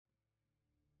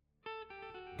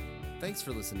Thanks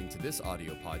for listening to this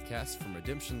audio podcast from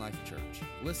Redemption Life Church.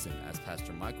 Listen as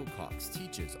Pastor Michael Cox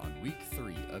teaches on week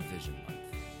 3 of Vision Month.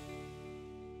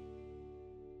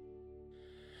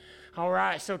 All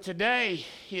right, so today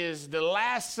is the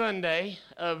last Sunday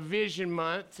of Vision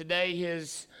Month. Today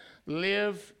is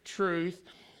Live Truth,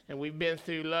 and we've been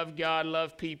through Love God,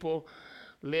 Love People,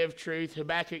 Live Truth.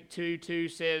 Habakkuk 2:2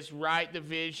 says, write the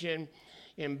vision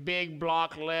in big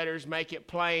block letters, make it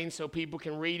plain so people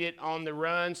can read it on the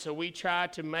run. So we try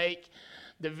to make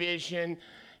the vision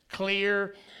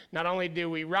clear. Not only do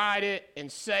we write it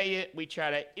and say it, we try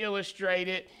to illustrate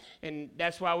it. And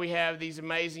that's why we have these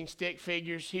amazing stick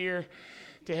figures here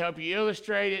to help you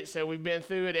illustrate it. So we've been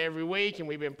through it every week and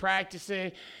we've been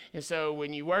practicing. And so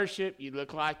when you worship, you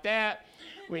look like that.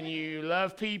 When you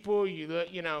love people, you look,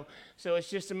 so it's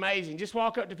just amazing. Just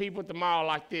walk up to people at the mall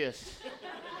like this.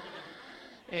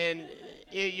 And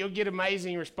you'll get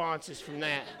amazing responses from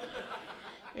that.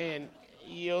 And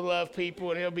you'll love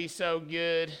people and it'll be so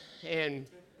good. And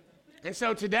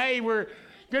so today we're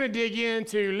going to dig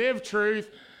into Live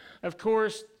Truth. Of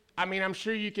course, I'm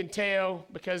sure you can tell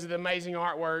because of the amazing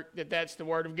artwork that that's the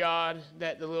Word of God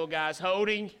that the little guy's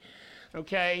holding,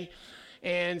 okay?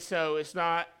 And so it's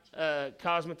not a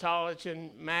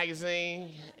Cosmetologian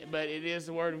magazine, but it is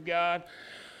the Word of God.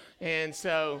 And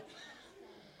so,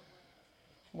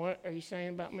 what are you saying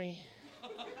about me?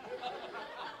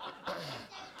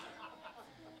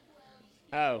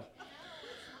 Oh.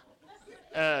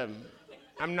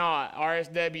 I'm not.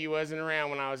 RSW wasn't around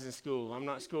when I was in school. I'm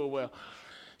not school well.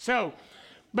 So,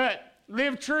 but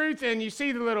Live Truth, and you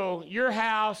see the little, your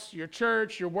house, your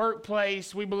church, your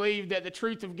workplace. We believe that the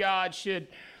truth of God should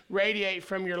radiate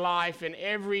from your life in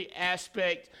every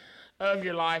aspect of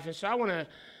your life. And so I want to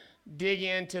dig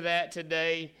into that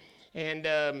today.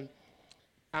 And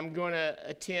I'm going to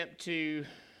attempt to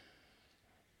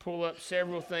pull up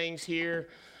several things here.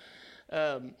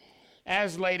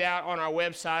 As laid out on our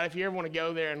website, if you ever want to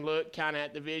go there and look kind of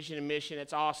at the vision and mission,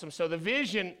 it's awesome. So the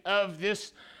vision of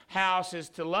this house is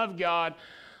to love God,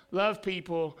 love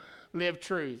people, live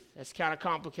truth. That's kind of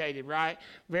complicated, right?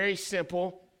 Very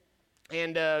simple.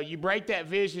 And you break that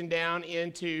vision down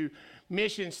into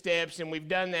mission steps, and we've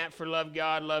done that for love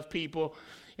God, love people.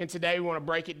 And today we want to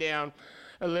break it down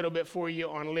a little bit for you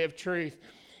on live truth.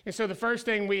 And so the first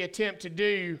thing we attempt to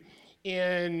do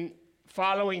in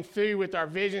following through with our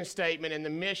vision statement and the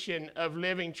mission of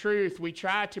living truth, we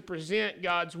try to present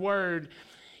God's word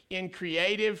in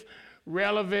creative,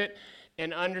 relevant,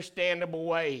 and understandable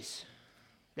ways.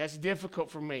 That's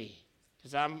difficult for me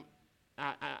because I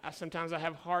sometimes I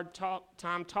have a hard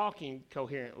time talking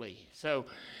coherently. So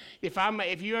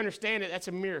if you understand it, that's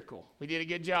a miracle. We did a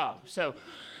good job. So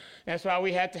that's why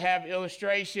we have to have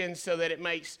illustrations so that it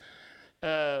makes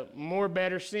more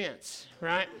better sense,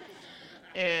 right?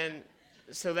 And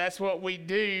so that's what we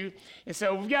do. And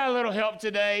so we've got a little help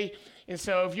today. And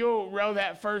so if you'll roll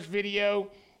that first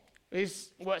video, this is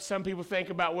what some people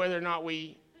think about whether or not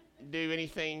we do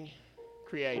anything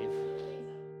creative.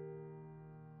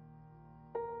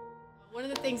 One of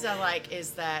the things I like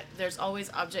is that there's always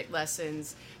object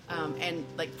lessons and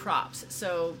like props.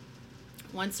 So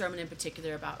one sermon in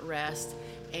particular about rest,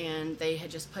 and they had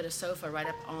just put a sofa right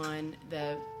up on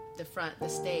the front, the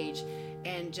stage,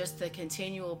 and just the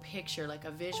continual picture, like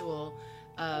a visual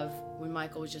of when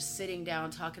Michael was just sitting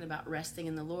down talking about resting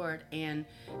in the Lord and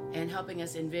helping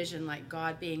us envision like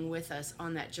God being with us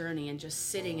on that journey and just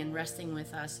sitting and resting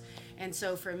with us. And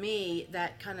so for me,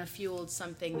 that kind of fueled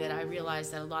something that I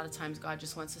realized that a lot of times God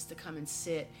just wants us to come and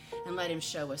sit and let him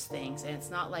show us things. And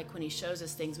it's not like when he shows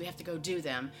us things, we have to go do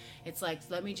them. It's like,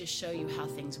 let me just show you how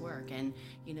things work. And,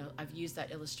 I've used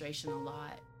that illustration a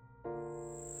lot.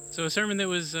 So a sermon that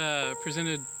was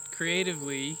presented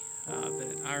creatively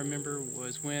that I remember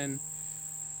was when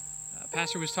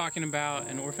Pastor was talking about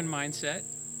an orphan mindset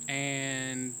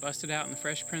and busted out in the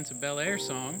Fresh Prince of Bel-Air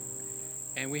song.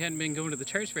 And we hadn't been going to the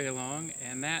church very long,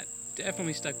 and that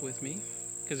definitely stuck with me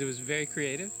because it was very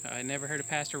creative. I never heard a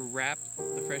pastor rap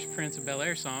the Fresh Prince of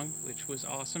Bel-Air song, which was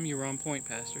awesome. You were on point,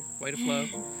 Pastor. Way to flow.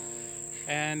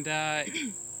 And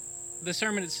the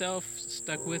sermon itself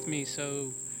stuck with me,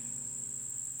 so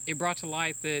it brought to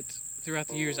light that throughout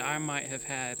the years I might have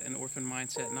had an orphan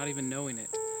mindset, not even knowing it.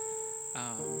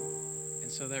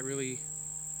 And so that really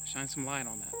shines some light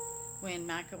on that. When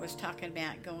Michael was talking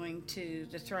about going to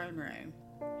the throne room,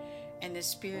 and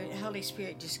the Holy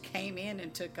Spirit just came in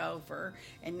and took over,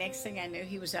 and next thing I knew,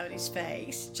 he was on his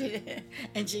face,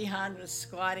 and Jihan was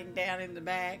squatting down in the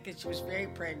back, because she was very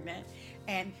pregnant,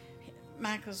 and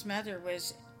Michael's mother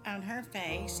was on her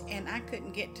face, and I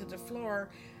couldn't get to the floor.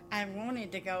 I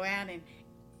wanted to go out, and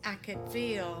I could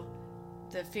feel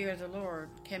the fear of the Lord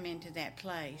come into that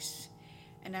place.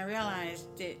 And I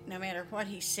realized that no matter what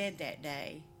he said that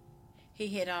day, he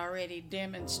had already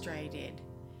demonstrated,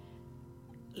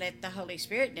 let the Holy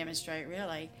Spirit demonstrate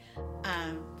really,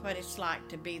 what it's like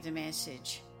to be the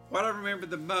message. What I remember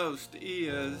the most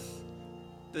is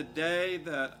the day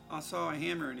that I saw a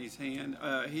hammer in his hand.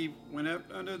 He went up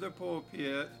under the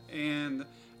pulpit and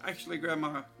actually grabbed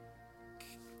my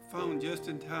phone just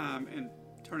in time and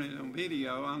turned it on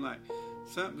video. I'm like,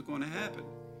 something's going to happen.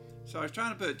 So I was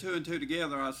trying to put two and two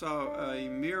together. I saw a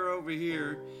mirror over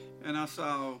here and I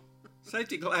saw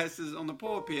safety glasses on the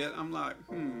pulpit. I'm like,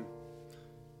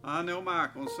 I know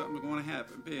Michael, something's going to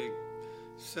happen big.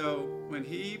 So when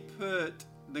he put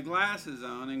the glasses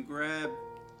on and grabbed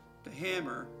the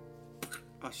hammer,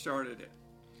 I started it.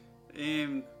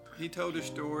 And he told a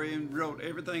story and wrote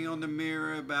everything on the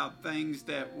mirror about things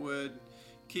that would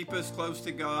keep us close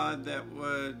to God, that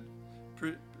would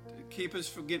keep us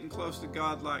from getting close to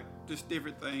God, like just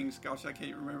different things. Gosh, I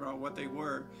can't remember all what they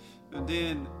were. And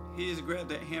then he just grabbed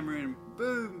that hammer and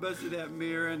boom, busted that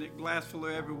mirror and the glass flew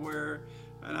everywhere.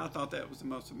 And I thought that was the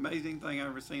most amazing thing I've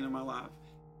ever seen in my life.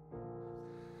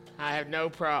 I have no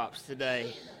props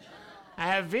today. I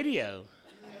have video.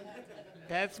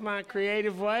 That's my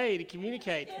creative way to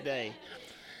communicate today.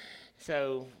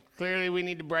 So clearly we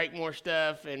need to break more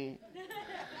stuff and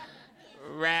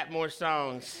rap more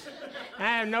songs. I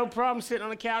have no problem sitting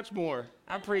on the couch more.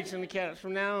 I preach on the couch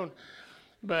from now on.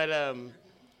 But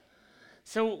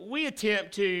so we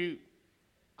attempt to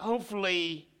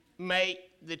hopefully make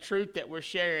the truth that we're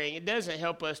sharing. It doesn't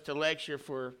help us to lecture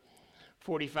for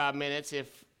 45 minutes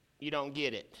if you don't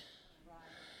get it.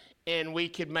 And we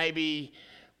could maybe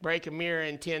break a mirror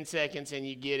in 10 seconds and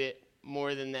you get it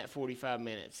more than that 45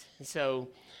 minutes. And so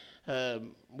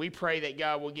we pray that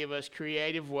God will give us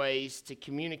creative ways to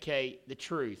communicate the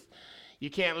truth. You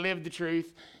can't live the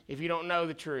truth if you don't know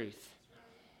the truth.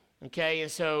 Okay, and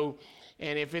so,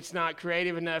 and if it's not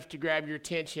creative enough to grab your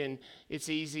attention, it's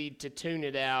easy to tune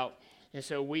it out. And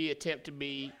so we attempt to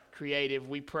be creative.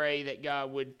 We pray that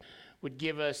God would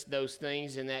give us those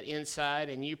things and that insight,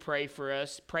 and you pray for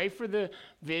us. Pray for the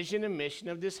vision and mission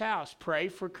of this house. Pray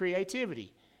for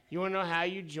creativity. You want to know how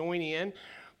you join in?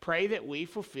 Pray that we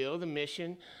fulfill the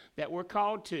mission that we're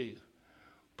called to.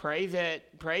 Pray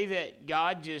that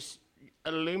God just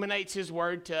illuminates his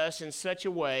word to us in such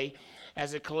a way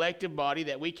as a collective body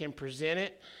that we can present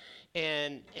it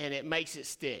and it makes it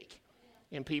stick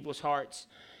in people's hearts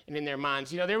and in their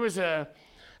minds. You know,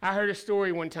 I heard a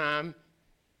story one time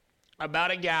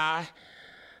about a guy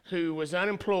who was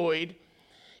unemployed,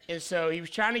 and so he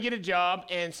was trying to get a job,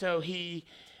 and so he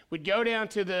would go down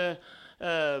to the,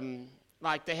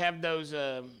 like they have those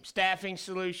staffing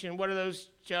solution. What are those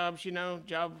jobs,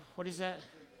 what is that?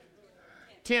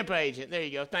 Temp agent. There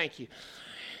you go. Thank you.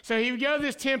 So he would go to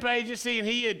this temp agency, and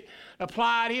he had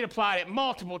applied at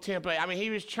multiple temp agencies. I mean,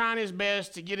 he was trying his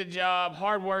best to get a job,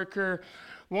 hard worker,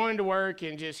 wanted to work,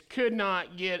 and just could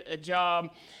not get a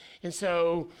job. And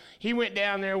so he went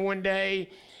down there one day,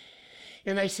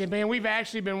 and they said, man, we've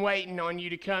actually been waiting on you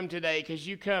to come today because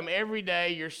you come every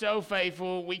day. You're so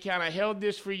faithful. We kind of held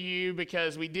this for you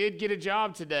because we did get a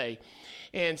job today.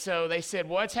 And so they said,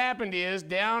 what's happened is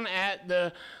down at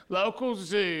the local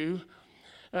zoo,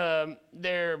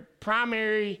 their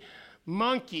primary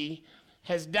monkey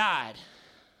has died,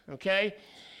 okay?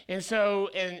 And so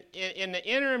in the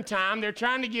interim time, they're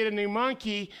trying to get a new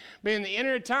monkey, but in the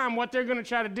interim time, what they're going to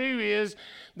try to do is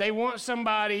they want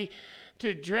somebody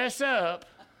to dress up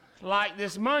like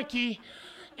this monkey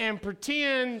and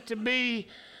pretend to be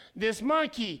this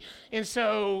monkey. And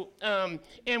so,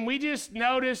 and we just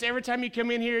notice every time you come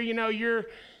in here, your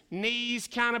knees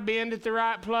kind of bend at the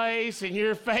right place and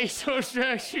your facial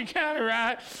structure kind of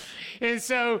right. And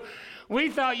so we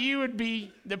thought you would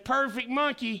be the perfect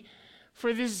monkey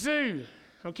for this zoo,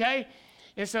 okay?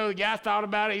 And so the guy thought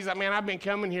about it. He's like, man, I've been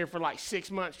coming here for like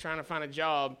 6 months trying to find a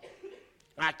job.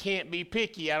 I can't be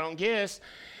picky, I don't guess.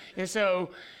 And so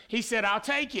he said, I'll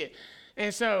take it.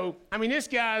 And so, I mean, this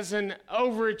guy's an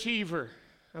overachiever,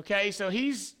 okay? So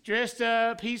he's dressed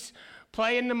up, he's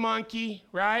playing the monkey,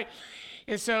 right?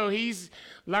 And so he's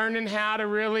learning how to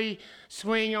really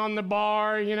swing on the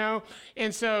bar,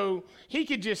 And so he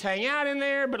could just hang out in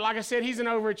there, but like I said, he's an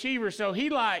overachiever, so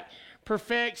he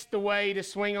perfects the way to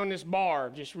swing on this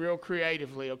bar just real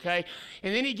creatively, okay?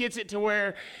 And then he gets it to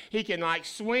where he can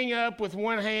swing up with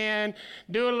one hand,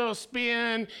 do a little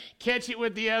spin, catch it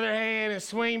with the other hand and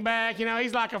swing back.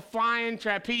 He's like a flying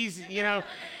trapeze,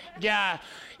 guy.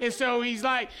 And so he's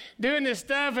like doing this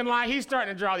stuff, and like he's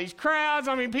starting to draw these crowds.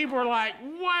 I mean, people are like,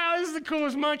 wow, this is the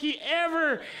coolest monkey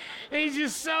ever. And he's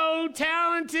just so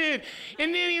talented.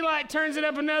 And then he like turns it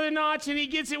up another notch, and he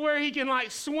gets it where he can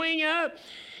like swing up,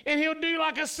 and he'll do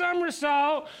like a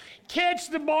somersault, catch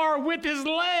the bar with his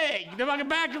leg, like the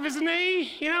back of his knee,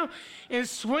 you know, and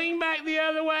swing back the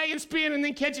other way and spin, and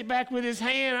then catch it back with his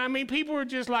hand. I mean, people are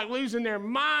just like losing their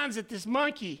minds at this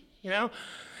monkey, you know.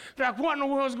 They're like, what in the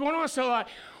world is going on? So like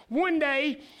one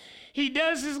day, he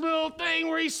does his little thing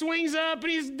where he swings up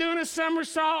and he's doing a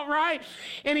somersault, right?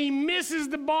 And he misses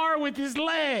the bar with his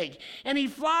leg, and he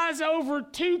flies over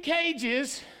 2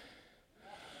 cages,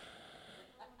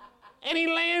 and he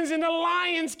lands in a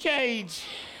lion's cage.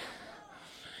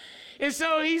 And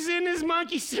so he's in his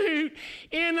monkey suit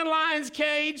in the lion's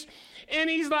cage, and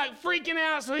he's like freaking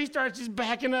out. So he starts just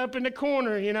backing up in the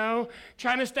corner, you know,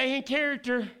 trying to stay in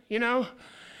character, you know.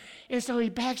 And so he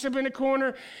backs up in the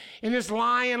corner, and this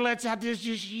lion lets out this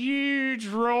just huge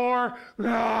roar,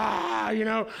 rah, you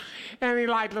know. And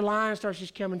the lion starts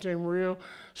just coming to him real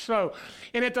slow.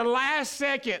 And at the last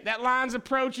second, that lion's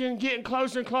approaching, getting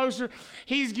closer and closer.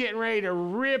 He's getting ready to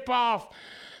rip off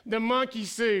the monkey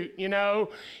suit, you know,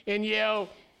 and yell,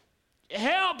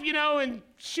 help, you know, and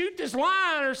shoot this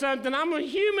lion or something. I'm a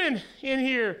human in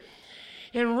here.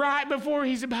 And right before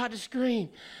he's about to scream,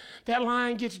 that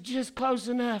lion gets just close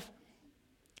enough,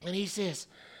 and he says,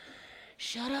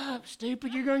 shut up,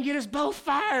 stupid, you're going to get us both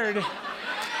fired.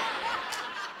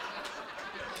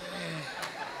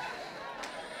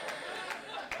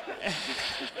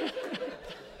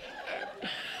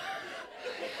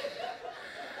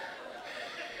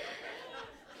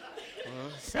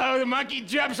 So the monkey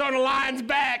jumps on the lion's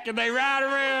back, and they ride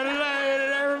around,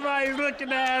 and everybody's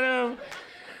looking at him.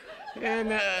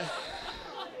 And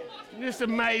just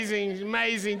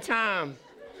amazing time.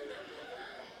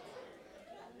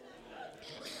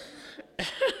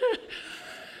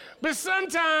 But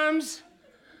sometimes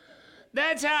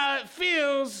that's how it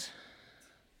feels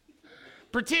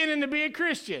pretending to be a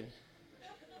Christian.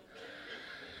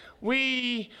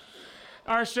 We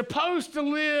are supposed to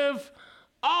live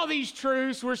all these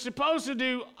truths. We're supposed to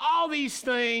do all these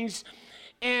things.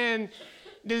 And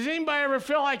does anybody ever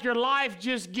feel like your life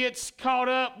just gets caught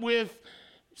up with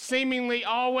seemingly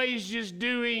always just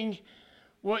doing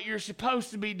what you're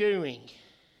supposed to be doing?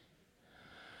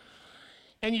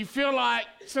 And you feel like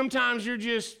sometimes you're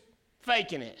just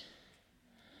faking it.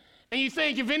 And you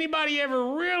think if anybody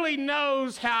ever really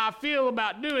knows how I feel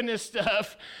about doing this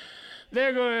stuff,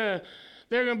 they're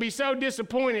gonna be so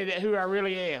disappointed at who I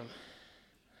really am.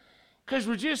 Because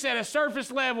we're just at a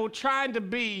surface level trying to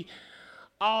be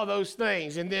all those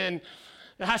things. And then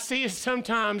I see it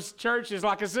sometimes, church is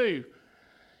like a zoo.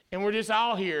 And we're just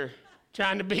all here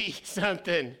trying to be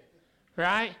something,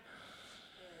 right?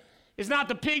 It's not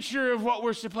the picture of what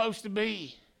we're supposed to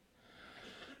be.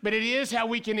 But it is how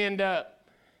we can end up.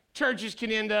 Churches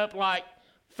can end up like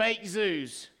fake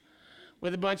zoos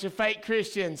with a bunch of fake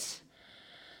Christians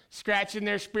scratching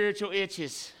their spiritual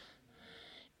itches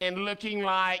and looking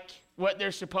like what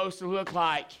they're supposed to look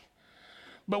like.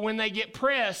 But when they get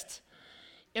pressed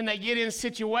and they get in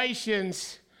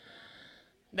situations,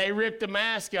 they rip the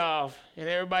mask off and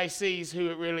everybody sees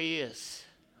who it really is.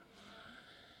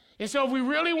 And so if we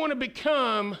really want to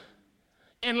become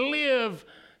and live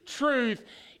truth,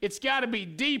 it's got to be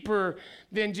deeper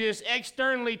than just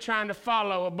externally trying to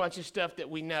follow a bunch of stuff that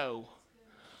we know.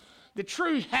 The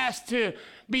truth has to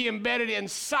be embedded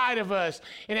inside of us,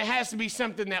 and it has to be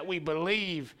something that we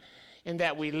believe and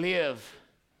that we live.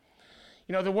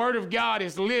 You know, the Word of God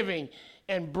is living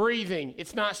and breathing.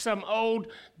 It's not some old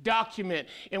document.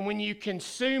 And when you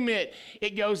consume it,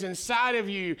 it goes inside of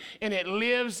you, and it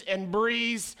lives and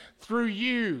breathes through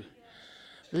you.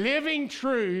 Living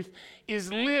truth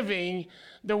is living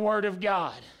the Word of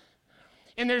God.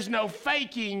 And there's no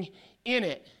faking in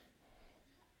it.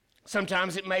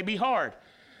 Sometimes it may be hard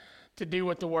to do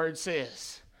what the Word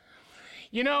says.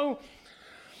 You know,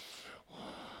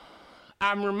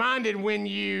 I'm reminded when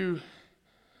you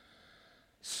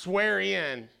swear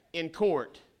in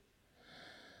court,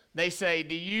 they say,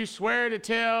 do you swear to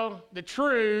tell the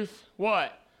truth,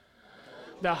 what?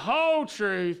 The whole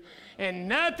truth, and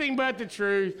nothing but the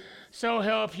truth, so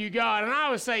help you God. And I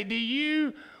would say, do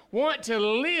you want to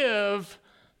live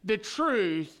the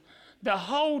truth, the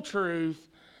whole truth,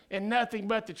 and nothing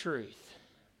but the truth?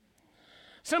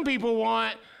 Some people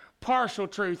want partial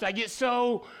truth. I get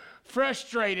so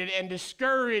frustrated and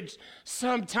discouraged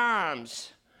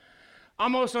sometimes,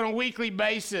 almost on a weekly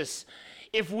basis,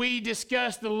 if we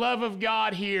discuss the love of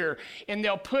God here, and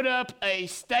they'll put up a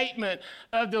statement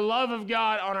of the love of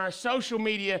God on our social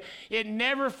media, it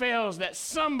never fails that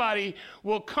somebody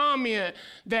will comment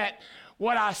that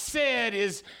what I said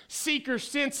is seeker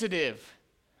sensitive.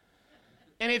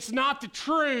 And it's not the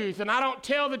truth, and I don't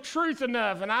tell the truth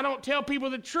enough, and I don't tell people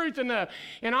the truth enough,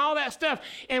 and all that stuff.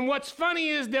 And what's funny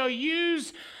is they'll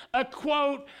use a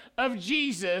quote of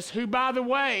Jesus, who, by the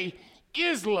way,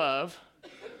 is love.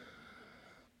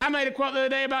 I made a quote the other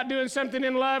day about doing something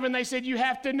in love, and they said you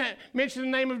have to mention the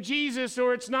name of Jesus,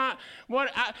 or it's not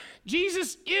what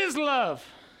Jesus is love.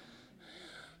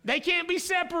 They can't be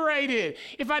separated.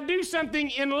 If I do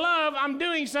something in love, I'm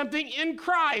doing something in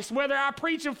Christ, whether I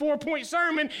preach a 4-point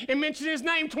sermon and mention his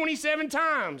name 27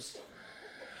 times.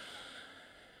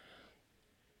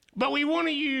 But we want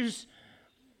to use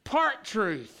part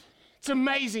truth. It's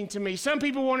amazing to me. Some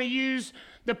people want to use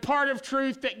the part of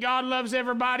truth that God loves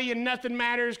everybody and nothing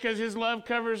matters because his love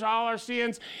covers all our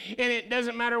sins and it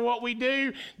doesn't matter what we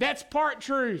do. That's part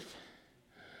truth.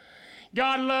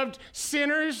 God loved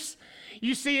sinners.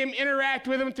 You see him interact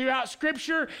with them throughout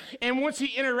Scripture, and once he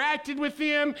interacted with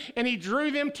them and he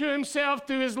drew them to himself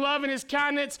through his love and his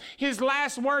kindness, his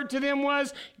last word to them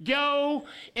was, go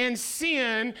and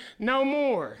sin no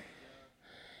more.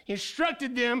 He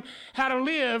instructed them how to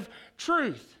live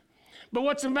truth. But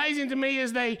what's amazing to me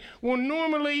is they will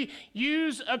normally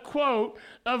use a quote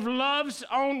of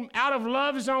out of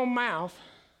love's own mouth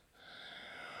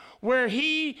where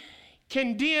he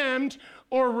condemned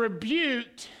or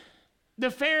rebuked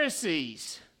the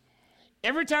Pharisees.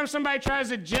 Every time somebody tries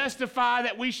to justify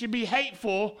that we should be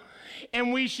hateful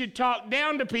and we should talk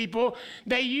down to people,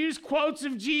 they use quotes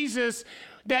of Jesus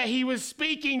that he was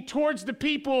speaking towards the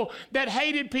people that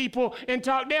hated people and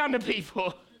talked down to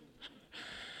people.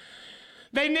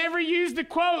 They never used the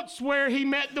quotes where he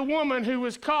met the woman who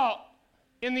was caught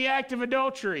in the act of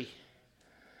adultery.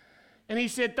 And he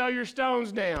said, throw your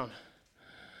stones down.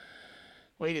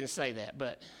 Well, he didn't say that,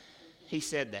 but he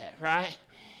said that, right?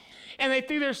 And they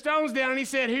threw their stones down, and he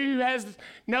said, who has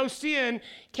no sin,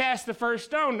 cast the first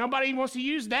stone. Nobody wants to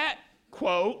use that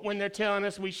quote when they're telling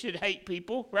us we should hate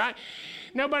people, right?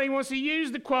 Nobody wants to use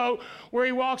the quote where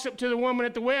he walks up to the woman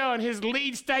at the well, and his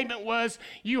lead statement was,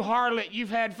 you harlot, you've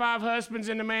had 5 husbands,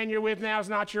 and the man you're with now is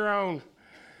not your own.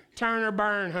 Turn or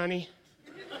burn, honey.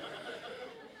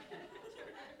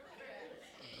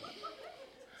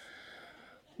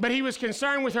 But he was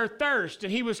concerned with her thirst,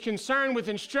 and he was concerned with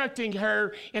instructing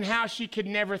her in how she could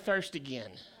never thirst again.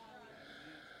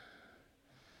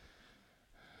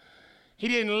 He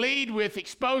didn't lead with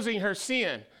exposing her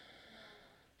sin.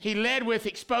 He led with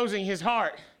exposing his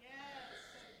heart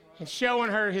and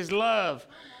showing her his love.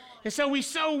 And so we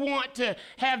so want to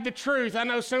have the truth. I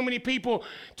know so many people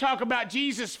talk about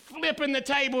Jesus flipping the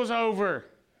tables over.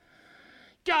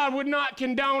 God would not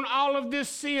condone all of this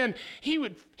sin. He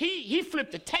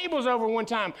flipped the tables over one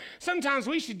time. Sometimes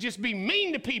we should just be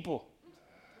mean to people.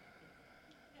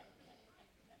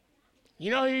 You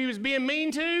know who he was being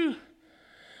mean to?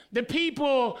 The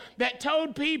people that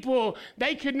told people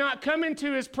they could not come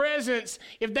into his presence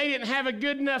if they didn't have a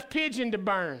good enough pigeon to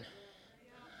burn.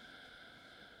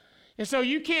 And so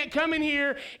you can't come in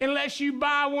here unless you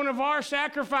buy one of our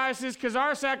sacrifices, because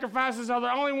our sacrifices are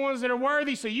the only ones that are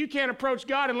worthy, so you can't approach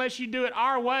God unless you do it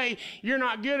our way. You're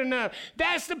not good enough.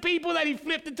 That's the people that he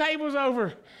flipped the tables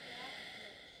over.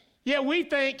 Yet we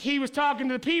think he was talking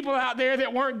to the people out there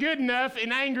that weren't good enough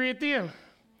and angry at them.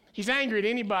 He's angry at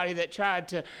anybody that tried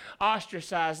to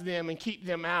ostracize them and keep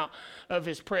them out of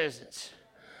his presence.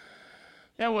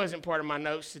 That wasn't part of my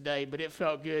notes today, but it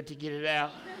felt good to get it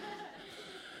out.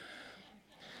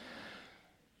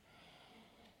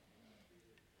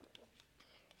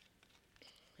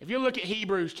 If you look at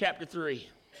Hebrews chapter 3,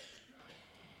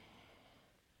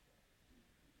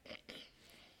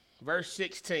 verse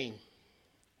 16.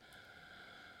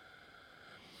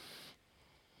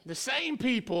 The same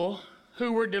people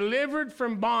who were delivered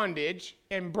from bondage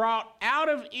and brought out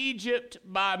of Egypt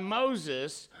by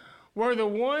Moses were the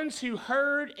ones who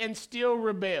heard and still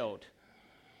rebelled.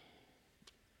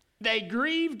 They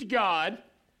grieved God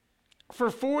for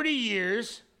 40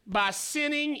 years by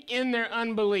sinning in their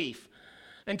unbelief,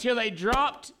 until they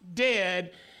dropped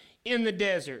dead in the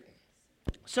desert.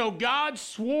 So God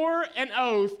swore an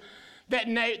oath that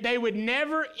they would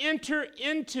never enter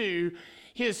into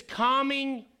his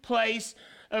calming place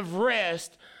of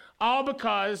rest, all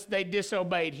because they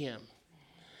disobeyed him.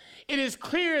 It is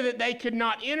clear that they could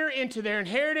not enter into their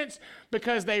inheritance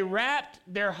because they wrapped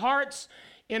their hearts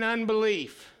in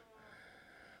unbelief.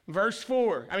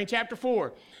 Chapter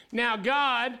 4. Now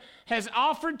God has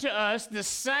offered to us the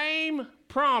same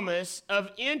promise of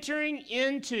entering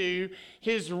into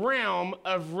his realm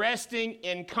of resting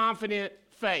in confident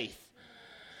faith.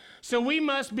 So we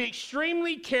must be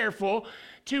extremely careful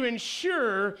to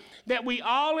ensure that we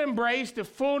all embrace the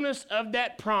fullness of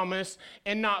that promise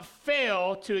and not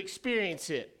fail to experience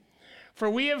it. For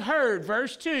we have heard,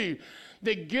 verse 2,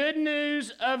 the good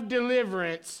news of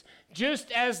deliverance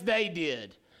just as they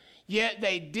did. Yet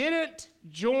they didn't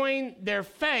join their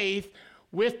faith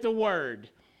with the word.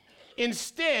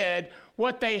 Instead,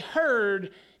 what they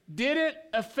heard didn't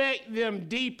affect them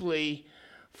deeply,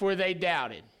 for they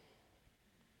doubted.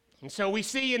 And so we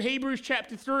see in Hebrews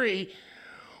chapter 3,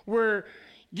 we're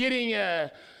getting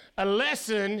a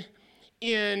lesson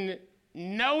in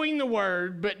knowing the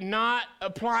word, but not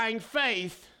applying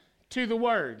faith to the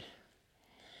word.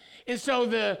 And so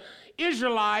the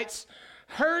Israelites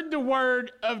heard the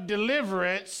word of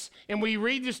deliverance, and we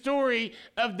read the story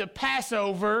of the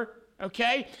Passover,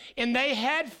 okay? And they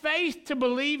had faith to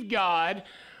believe God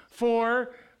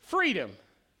for freedom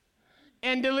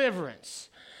and deliverance.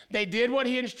 They did what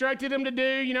he instructed them to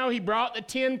do. You know, he brought the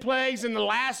 10 plagues, and the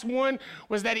last one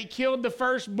was that he killed the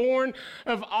firstborn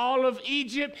of all of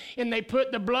Egypt, and they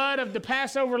put the blood of the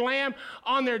Passover lamb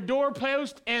on their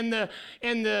doorpost, and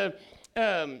the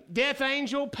death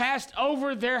angel passed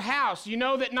over their house. You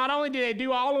know that not only did they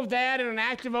do all of that in an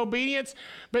act of obedience,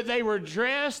 but they were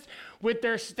dressed with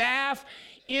their staff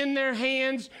in their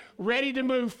hands, ready to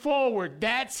move forward.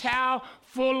 That's how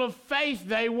full of faith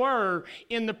they were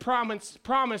in the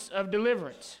promise of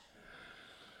deliverance.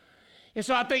 And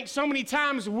so I think so many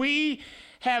times we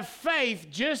have faith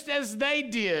just as they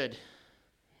did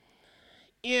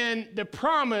in the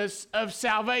promise of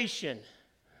salvation.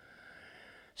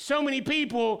 So many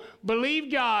people believe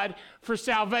God for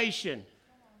salvation,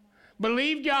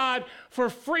 believe God for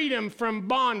freedom from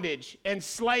bondage and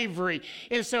slavery.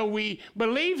 And so we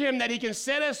believe him that he can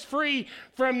set us free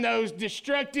from those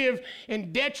destructive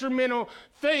and detrimental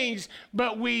things,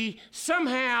 but we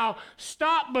somehow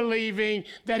stop believing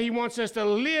that he wants us to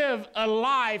live a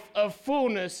life of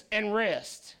fullness and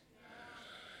rest.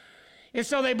 And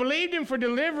so they believed him for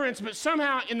deliverance, but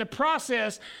somehow in the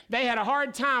process, they had a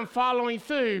hard time following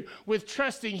through with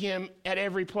trusting him at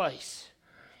every place.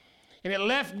 And it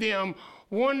left them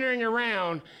wandering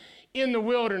around in the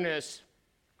wilderness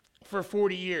for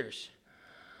 40 years.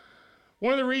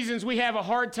 One of the reasons we have a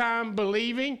hard time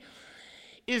believing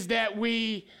is that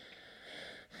we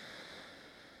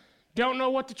don't know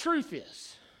what the truth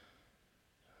is.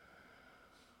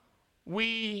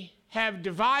 We have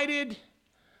divided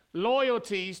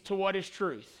loyalties to what is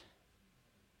truth.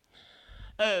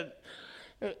 A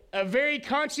very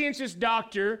conscientious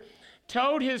doctor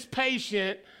told his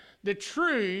patient the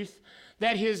truth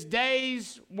that his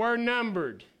days were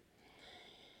numbered.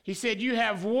 He said, "You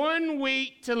have 1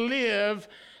 week to live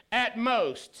at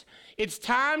most. It's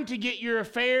time to get your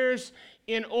affairs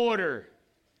in order."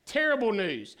 Terrible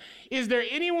news. Is there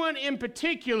anyone in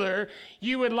particular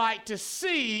you would like to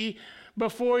see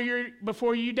before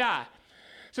you die?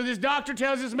 So this doctor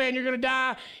tells this man, "You're going to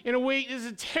die in a week. This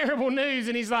is terrible news."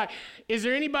 And he's like, "Is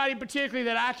there anybody particularly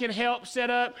that I can help set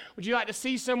up? Would you like to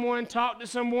see someone, talk to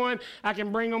someone? I can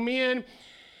bring them in."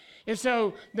 And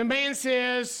so the man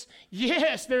says,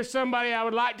 "Yes, there's somebody I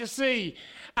would like to see.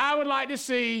 I would like to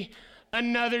see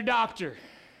another doctor."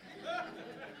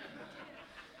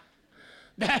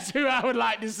 That's who I would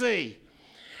like to see.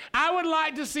 I would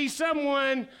like to see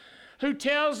someone who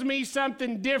tells me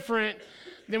something different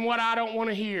than what I don't want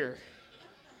to hear.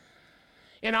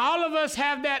 And all of us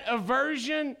have that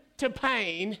aversion to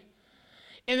pain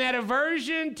and that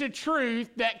aversion to truth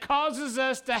that causes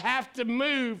us to have to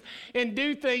move and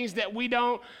do things that we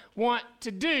don't want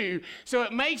to do. So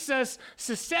it makes us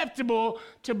susceptible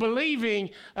to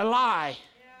believing a lie.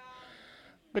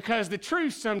 Because the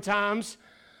truth sometimes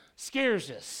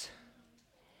scares us.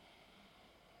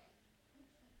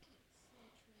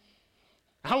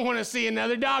 I want to see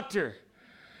another doctor.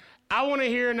 I want to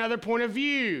hear another point of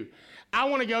view. I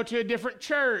want to go to a different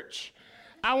church.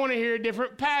 I want to hear a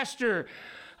different pastor.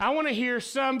 I want to hear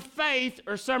some faith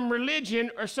or some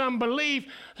religion or some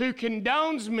belief who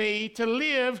condones me to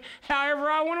live however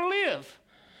I want to live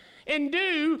and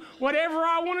do whatever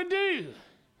I want to do.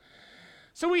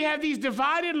 So we have these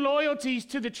divided loyalties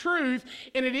to the truth,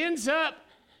 and it ends up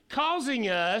causing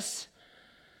us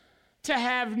to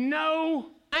have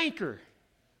no anchor.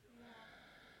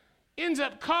 Ends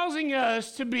up causing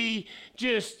us to be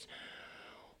just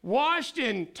washed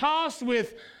and tossed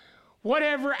with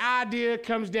whatever idea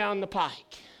comes down the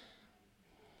pike.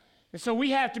 And so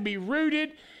we have to be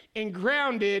rooted and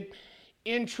grounded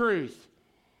in truth.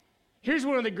 Here's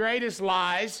one of the greatest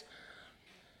lies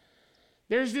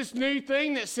There's this new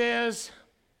thing that says,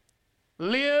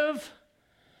 live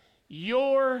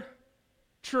your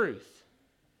truth.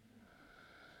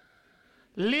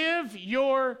 Live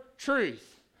your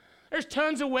truth. There's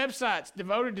tons of websites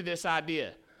devoted to this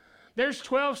idea. There's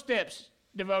 12 steps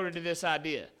devoted to this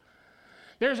idea.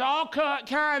 There's all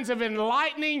kinds of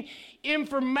enlightening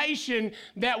information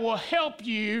that will help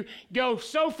you go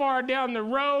so far down the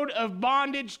road of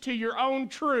bondage to your own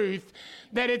truth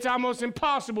that it's almost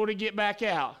impossible to get back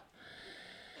out,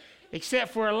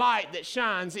 except for a light that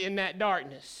shines in that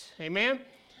darkness. Amen?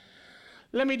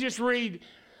 Let me just read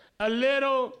a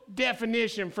little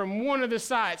definition from one of the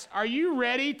sites. Are you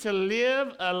ready to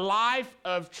live a life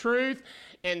of truth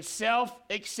and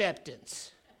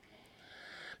self-acceptance?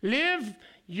 Live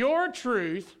your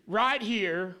truth right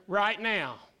here, right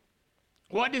now.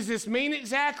 What does this mean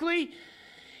exactly?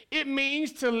 It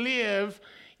means to live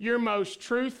your most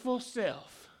truthful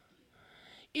self.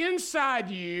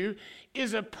 Inside you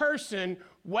is a person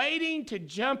waiting to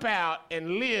jump out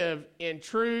and live in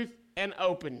truth and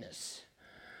openness.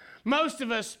 Most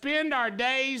of us spend our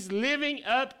days living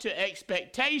up to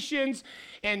expectations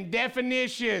and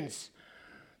definitions.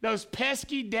 Those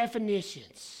pesky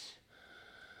definitions.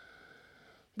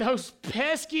 Those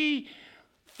pesky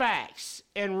facts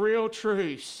and real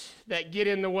truths that get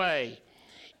in the way.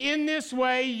 In this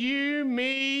way, you,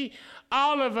 me,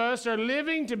 all of us are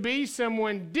living to be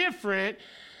someone different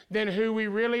than who we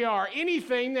really are.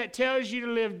 Anything that tells you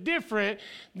to live different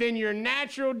than your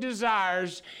natural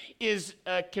desires is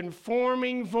a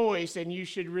conforming voice, and you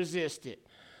should resist it.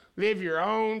 Live your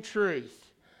own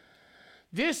truth.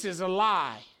 This is a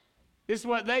lie. This is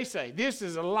what they say. This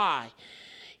is a lie.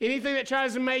 Anything that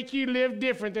tries to make you live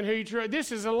different than who you truly are,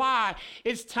 this is a lie.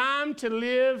 It's time to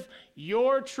live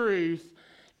your truth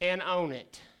and own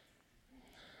it.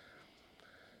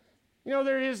 You know,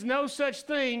 there is no such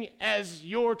thing as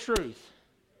your truth.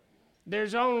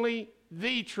 There's only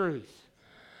the truth.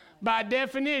 By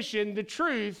definition, the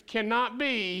truth cannot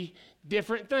be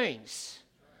different things.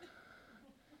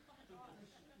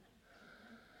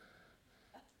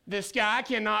 The sky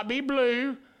cannot be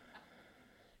blue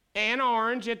and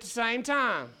orange at the same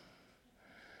time.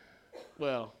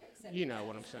 Well, you know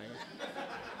what I'm saying.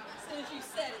 As soon as you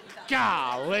said it, you thought,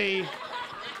 Golly.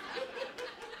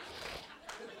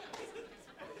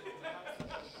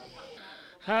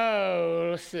 Oh,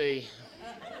 let's see.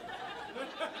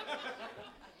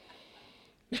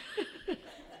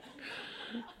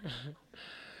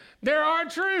 There are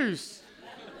truths.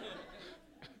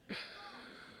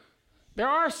 There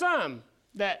are some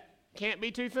that can't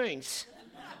be two things.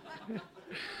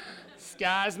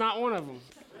 Sky's not one of them.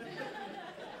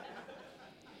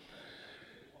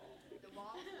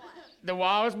 The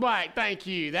wall is black. Thank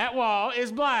you. That wall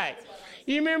is black.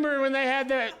 You remember when they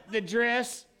had the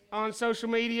dress on social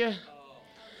media?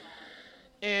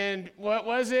 And what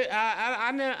was it?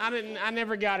 I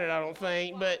never got it, I don't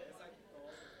think. But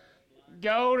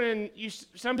gold, and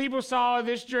some people saw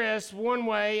this dress one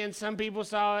way, and some people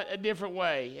saw it a different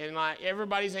way. And like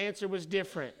everybody's answer was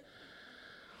different.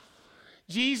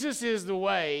 Jesus is the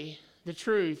way, the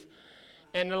truth,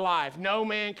 and the life. No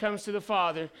man comes to the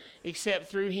Father except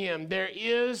through him. There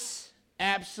is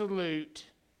absolute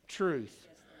truth.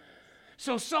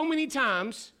 So many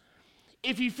times,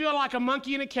 if you feel like a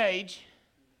monkey in a cage,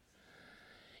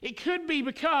 it could be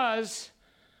because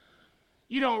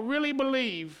you don't really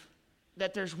believe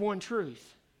that there's one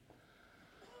truth.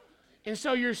 And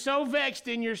so you're so vexed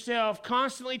in yourself,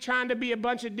 constantly trying to be a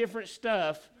bunch of different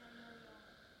stuff.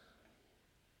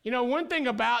 You know, one thing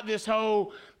about this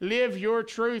whole live your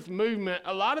truth movement,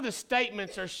 a lot of the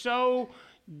statements are so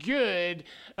good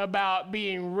about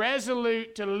being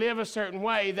resolute to live a certain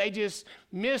way, they just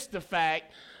miss the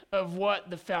fact of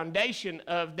what the foundation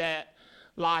of that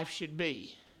life should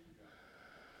be.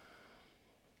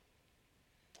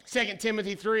 2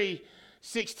 Timothy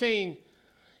 3:16,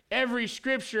 every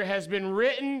scripture has been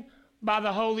written by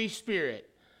the Holy Spirit,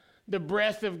 the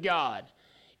breath of God.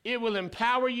 It will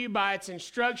empower you by its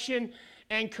instruction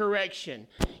and correction,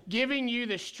 giving you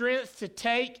the strength to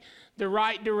take the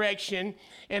right direction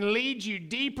and lead you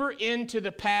deeper into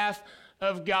the path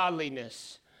of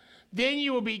godliness. Then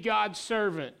you will be God's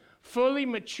servant, fully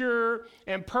mature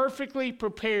and perfectly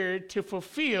prepared to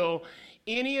fulfill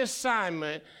any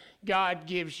assignment God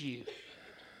gives you.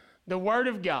 The Word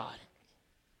of God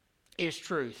is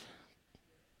truth,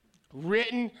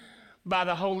 written by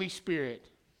the Holy Spirit,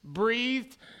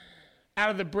 breathed out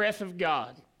of the breath of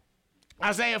God.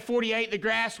 Isaiah 48, the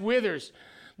grass withers,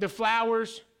 the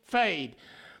flowers fade,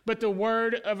 but the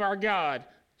word of our God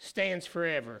stands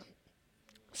forever.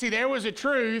 See, there was a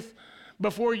truth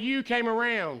before you came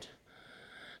around.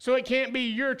 So it can't be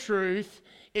your truth.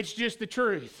 It's just the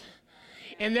truth.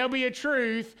 And there'll be a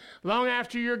truth long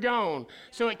after you're gone.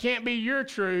 So it can't be your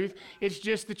truth. It's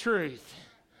just the truth.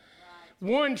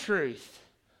 One truth.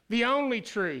 The only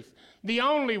truth. The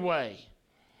only way.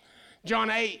 John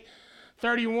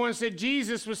 8:31 said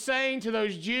Jesus was saying to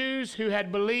those Jews who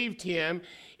had believed him,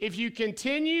 if you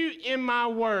continue in my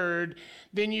word,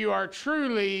 then you are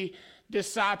truly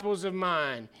disciples of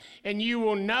mine. And you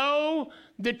will know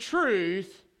the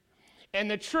truth, and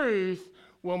the truth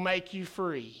will make you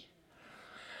free.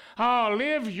 Oh,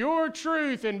 live your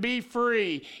truth and be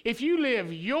free. If you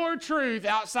live your truth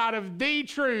outside of the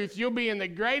truth, you'll be in the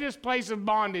greatest place of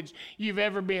bondage you've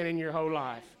ever been in your whole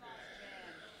life.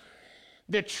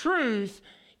 The truth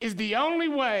is the only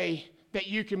way that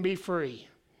you can be free.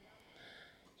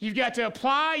 You've got to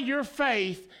apply your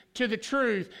faith to the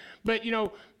truth. But,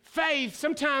 faith,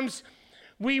 sometimes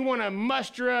we want to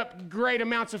muster up great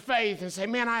amounts of faith and say,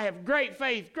 man, I have great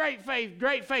faith, great faith,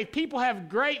 great faith. People have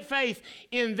great faith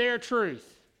in their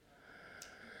truth.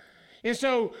 And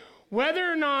so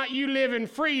whether or not you live in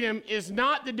freedom is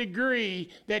not the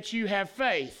degree that you have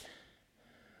faith.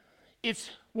 It's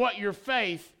what your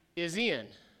faith is in.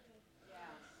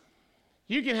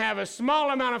 You can have a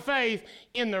small amount of faith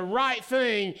in the right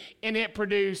thing and it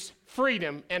produce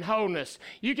freedom and wholeness.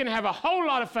 You can have a whole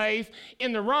lot of faith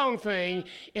in the wrong thing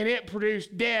and it produce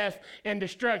death and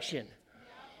destruction.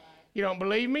 You don't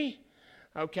believe me?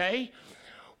 Okay.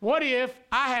 What if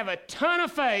I have a ton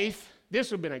of faith?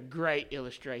 This would have been a great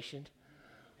illustration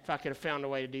if I could have found a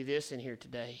way to do this in here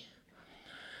today.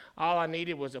 All I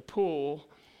needed was a pool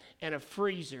and a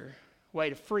freezer, way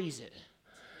to freeze it.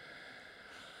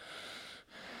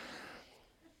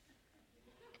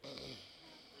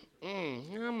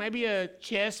 Maybe a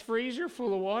chest freezer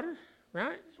full of water,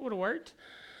 right? It would have worked.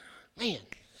 Man,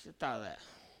 should have thought of that.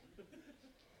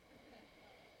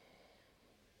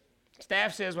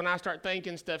 Staff says when I start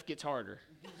thinking, stuff gets harder.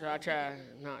 So I try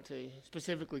not to,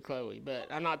 specifically Chloe, but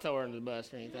I'm not throwing her under the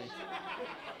bus or anything.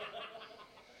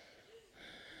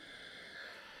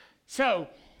 So,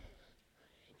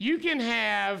 you can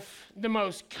have the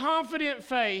most confident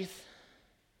faith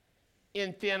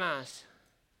in thin ice.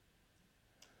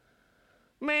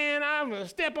 Man, I'm going to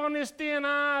step on this thin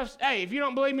ice. Hey, if you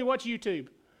don't believe me, watch YouTube.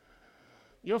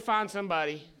 You'll find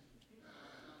somebody.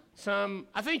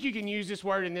 I think you can use this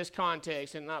word in this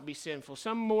context and not be sinful.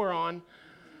 Some moron,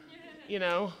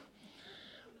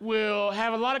 will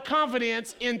have a lot of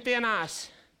confidence in thin ice.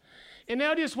 And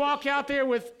they'll just walk out there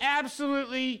with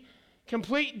absolutely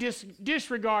complete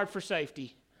disregard for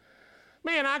safety.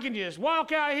 Man, I can just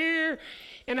walk out here,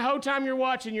 and the whole time you're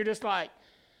watching, you're just like,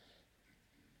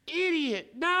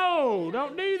 idiot, no,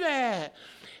 don't do that.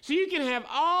 So you can have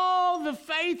all the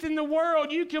faith in the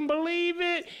world. You can believe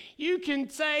it. You can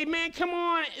say, man, come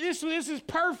on, this is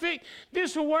perfect.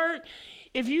 This will work.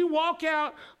 If you walk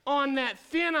out on that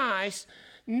thin ice,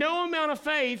 no amount of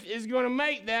faith is going to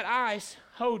make that ice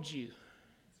hold you.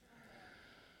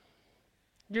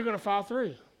 You're going to fall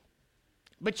through.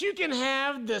 But you can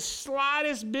have the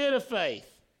slightest bit of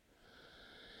faith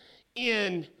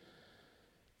in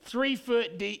 3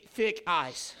 foot deep, thick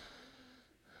ice.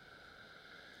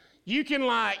 You can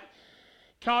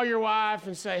call your wife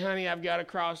and say, honey, I've got to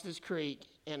cross this creek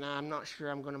and I'm not sure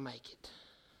I'm going to make it.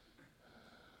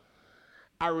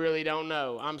 I really don't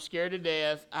know. I'm scared to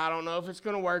death. I don't know if it's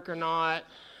going to work or not,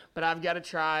 but I've got to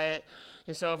try it.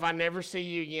 And so if I never see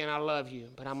you again, I love you,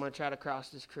 but I'm going to try to cross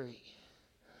this creek.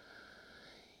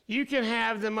 You can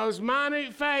have the most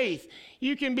minute faith.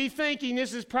 You can be thinking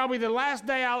this is probably the last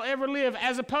day I'll ever live,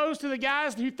 as opposed to the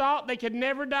guys who thought they could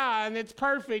never die and it's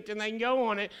perfect and they can go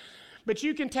on it. But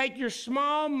you can take your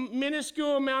small,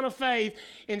 minuscule amount of faith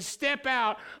and step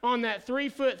out on that 3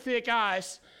 foot thick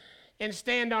ice and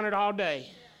stand on it all day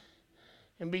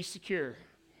and be secure.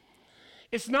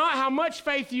 It's not how much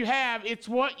faith you have, it's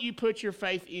what you put your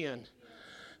faith in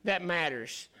that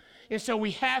matters. And so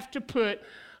we have to put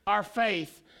our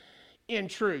faith in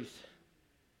truth.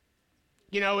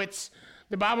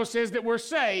 The Bible says that we're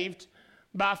saved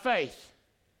by faith,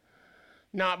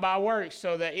 not by works,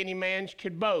 so that any man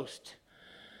could boast.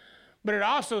 But it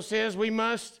also says we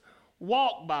must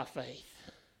walk by faith.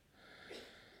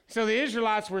 So the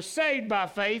Israelites were saved by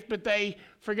faith, but they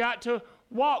forgot to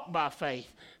walk by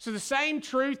faith. So the same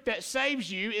truth that saves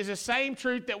you is the same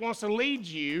truth that wants to lead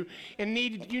you, and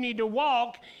you need to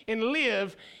walk and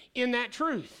live in that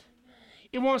truth.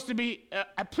 It wants to be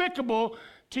applicable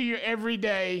to your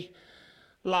everyday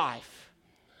life.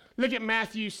 Look at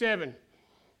Matthew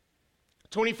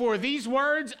 7:24. These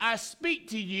words I speak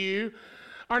to you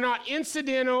are not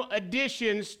incidental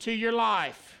additions to your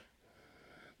life.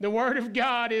 The Word of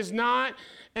God is not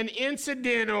an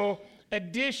incidental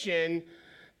addition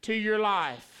to your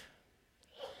life.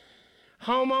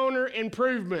 Homeowner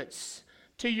improvements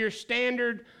to your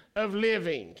standard of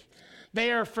living.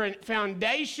 They are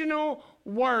foundational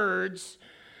words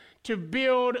to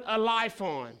build a life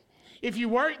on. If you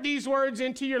work these words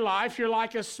into your life, you're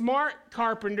like a smart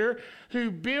carpenter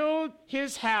who built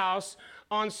his house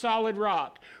on solid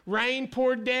rock. Rain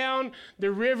poured down,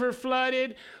 the river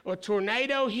flooded, a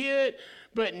tornado hit,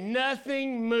 but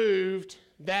nothing moved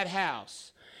that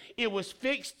house. It was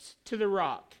fixed to the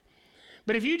rock.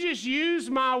 But if you just use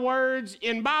my words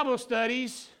in Bible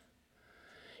studies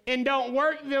and don't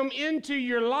work them into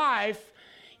your life,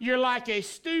 you're like a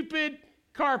stupid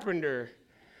carpenter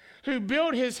who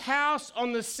built his house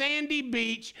on the sandy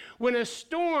beach. When a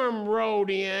storm rolled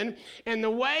in and the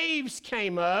waves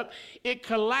came up, it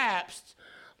collapsed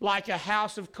like a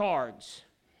house of cards.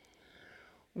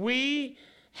 We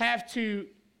have to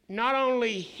not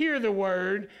only hear the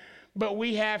word, but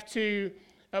we have to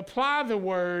apply the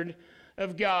word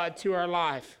of God to our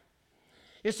life.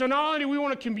 And so not only do we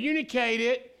want to communicate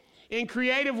it in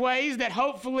creative ways that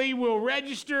hopefully will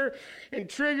register and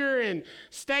trigger and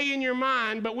stay in your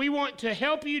mind, but we want to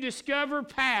help you discover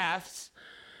paths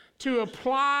to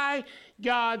apply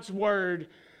God's word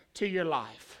to your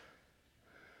life.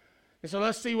 And so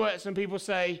let's see what some people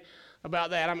say about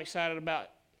that. I'm excited about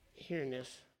hearing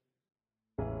this.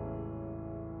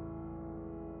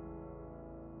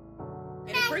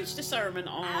 And he preached a sermon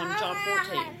on John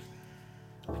 14,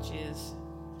 which is,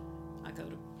 I go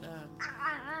to,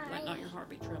 let not your heart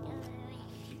be troubled.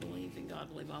 If you believe in God,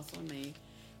 believe also in me.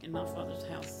 In my Father's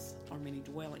house are many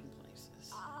dwelling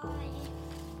places.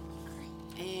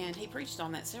 And he preached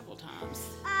on that several times.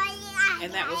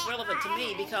 And that was relevant to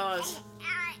me because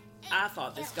I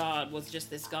thought this God was just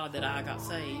this God that I got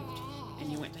saved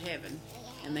and you went to heaven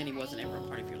and then he wasn't ever a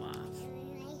part of your life.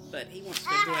 But he wants to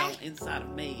dwell inside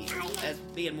of me as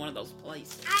being one of those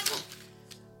places.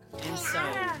 And so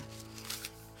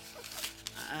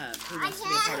he wants to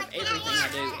be a part of everything I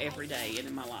do every day and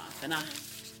in my life. And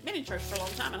I've been in church for a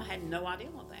long time and I had no idea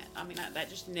what that. I mean, that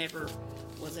just never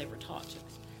was ever taught to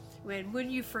me. When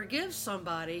you forgive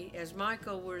somebody, as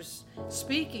Michael was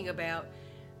speaking about,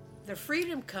 the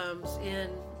freedom comes in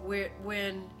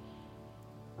when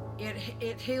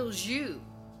it heals you.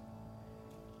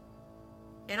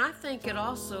 And I think it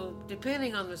also,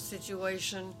 depending on the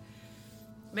situation,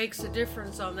 makes a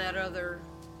difference on that other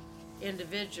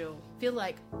individual. I feel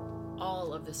like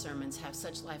all of the sermons have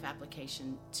such life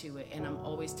application to it, and I'm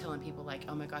always telling people like,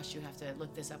 oh my gosh, you have to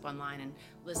look this up online and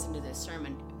listen to this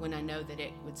sermon, when I know that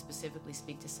it would specifically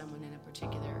speak to someone in a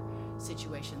particular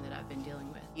situation that I've been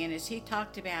dealing with. And as he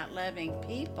talked about loving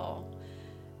people,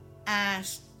 I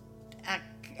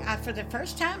for the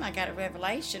first time I got a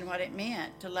revelation what it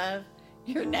meant to love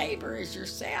your neighbor as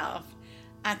yourself.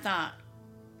 I thought,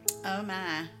 oh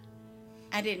my,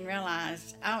 I didn't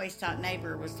realize, I always thought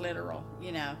neighbor was literal,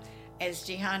 you know. As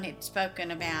Jihan had spoken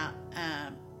about,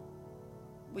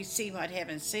 we see what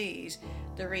heaven sees,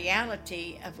 the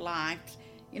reality of life,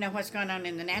 you know, what's going on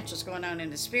in the natural is going on in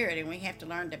the spirit, and we have to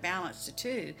learn to balance the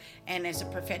two. And as a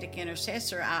prophetic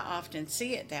intercessor, I often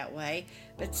see it that way,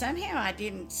 but somehow I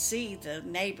didn't see the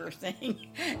neighbor thing,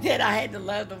 that I had to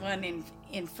love the one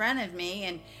in front of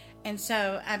me. And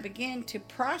so I began to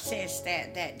process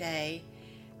that day,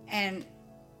 and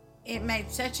it made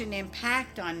such an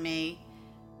impact on me.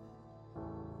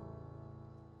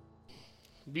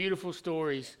 Beautiful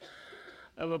stories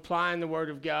of applying the Word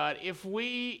of God. If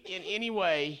we, in any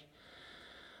way,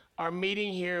 are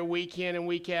meeting here week in and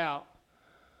week out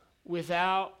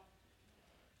without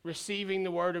receiving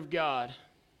the Word of God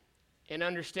and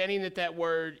understanding that that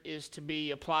Word is to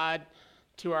be applied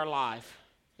to our life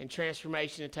and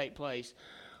transformation to take place,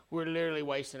 we're literally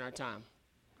wasting our time.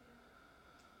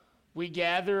 We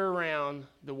gather around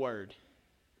the Word.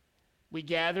 We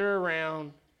gather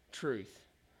around truth.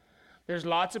 There's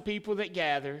lots of people that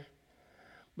gather,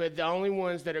 but the only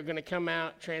ones that are going to come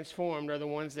out transformed are the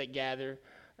ones that gather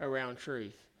around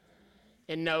truth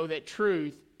and know that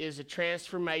truth is a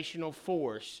transformational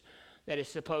force that is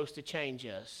supposed to change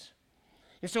us.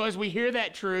 And so as we hear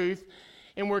that truth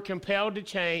and we're compelled to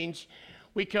change,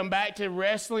 we come back to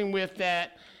wrestling with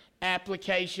that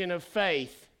application of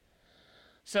faith.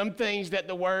 Some things that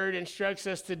the Word instructs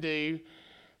us to do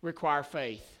require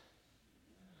faith.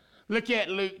 Look at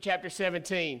Luke chapter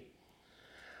 17,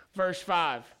 verse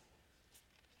 5.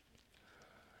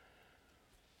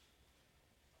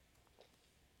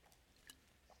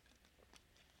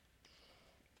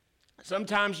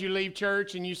 Sometimes you leave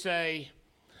church and you say,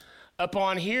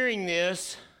 upon hearing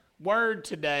this word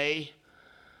today,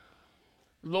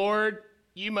 Lord,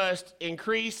 you must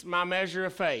increase my measure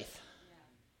of faith.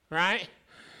 Right?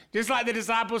 Just like the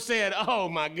disciples said, oh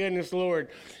my goodness, Lord,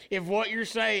 if what you're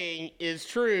saying is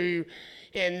true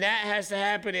and that has to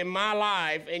happen in my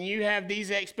life and you have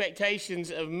these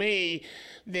expectations of me,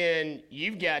 then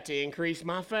you've got to increase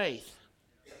my faith.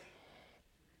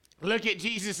 Look at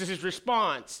Jesus'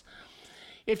 response.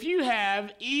 If you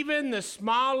have even the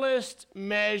smallest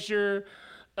measure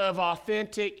of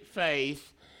authentic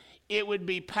faith, it would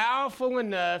be powerful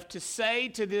enough to say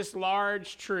to this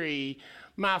large tree,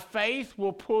 my faith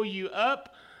will pull you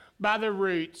up by the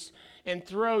roots and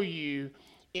throw you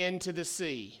into the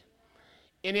sea.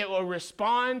 And it will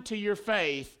respond to your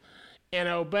faith and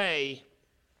obey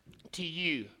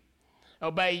you.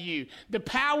 The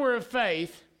power of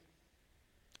faith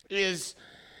is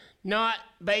not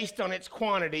based on its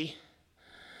quantity,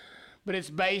 but it's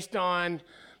based on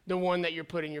the one that you're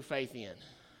putting your faith in.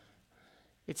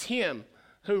 It's him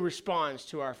who responds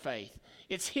to our faith.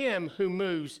 It's him who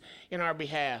moves in our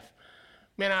behalf.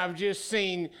 Man, I've just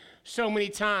seen so many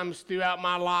times throughout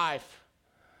my life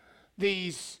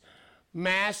these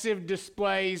massive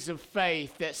displays of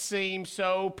faith that seem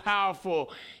so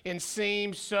powerful and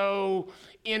seem so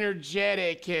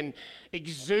energetic and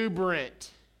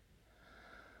exuberant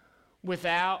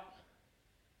without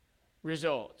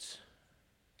results.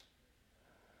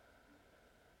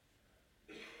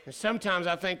 And sometimes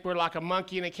I think we're like a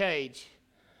monkey in a cage,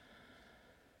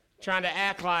 trying to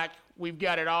act like we've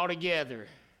got it all together.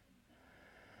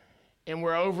 And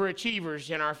we're overachievers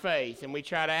in our faith, and we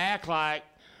try to act like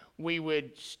we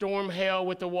would storm hell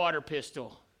with a water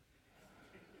pistol.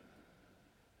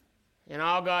 And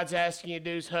all God's asking you to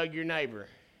do is hug your neighbor.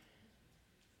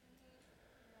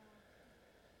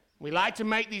 We like to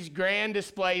make these grand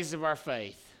displays of our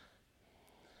faith.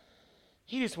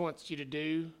 He just wants you to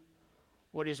do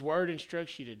what his word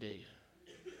instructs you to do,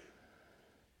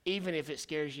 even if it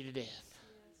scares you to death.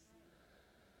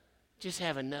 Just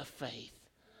have enough faith.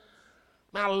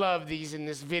 I love these in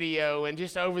this video, and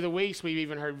just over the weeks we've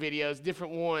even heard videos,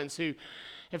 different ones who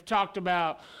have talked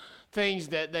about things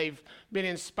that they've been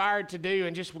inspired to do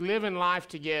and just living life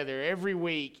together every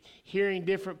week, hearing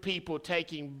different people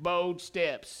taking bold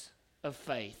steps of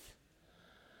faith.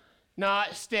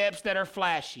 Not steps that are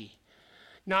flashy,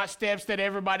 not steps that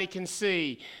everybody can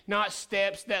see, not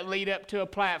steps that lead up to a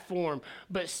platform,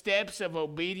 but steps of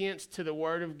obedience to the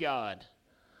Word of God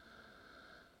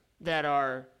that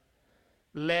are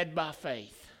led by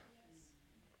faith.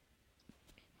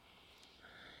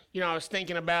 You know, I was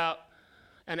thinking about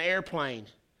an airplane.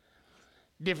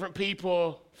 Different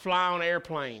people fly on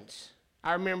airplanes.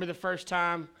 I remember the first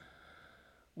time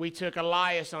we took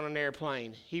Elias on an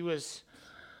airplane. He was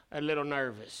a little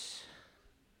nervous.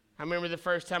 I remember the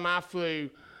first time I flew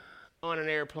on an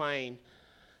airplane,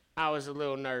 I was a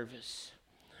little nervous.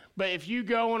 But if you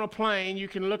go on a plane, you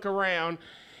can look around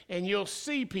and you'll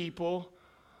see people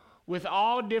with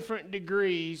all different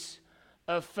degrees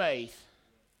of faith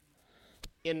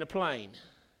in the plane.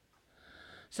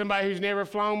 Somebody who's never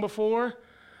flown before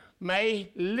may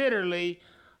literally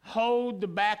hold the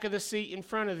back of the seat in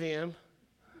front of them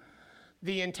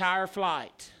the entire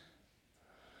flight.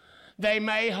 They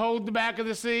may hold the back of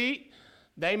the seat.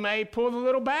 They may pull the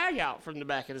little bag out from the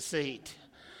back of the seat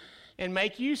and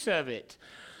make use of it.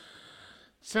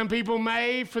 Some people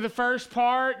may, for the first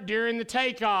part, during the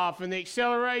takeoff and the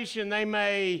acceleration, they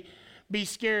may be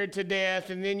scared to death,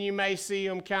 and then you may see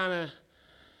them kind of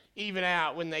even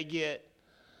out when they get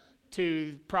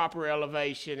to proper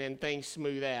elevation and things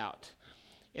smooth out,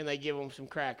 and they give them some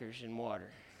crackers and water.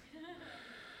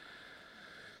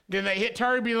 Then they hit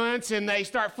turbulence and they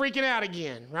start freaking out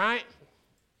again, right?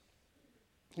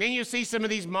 Then you see some of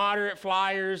these moderate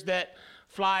flyers that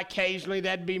fly occasionally.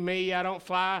 That'd be me. I don't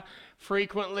fly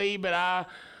frequently, but I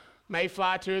may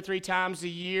fly 2 or 3 times a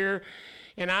year.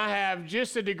 And I have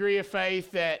just a degree of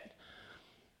faith that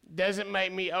doesn't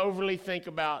make me overly think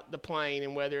about the plane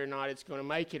and whether or not it's going to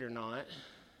make it or not.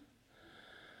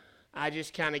 I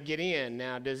just kind of get in.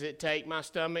 Now, does it take my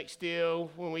stomach still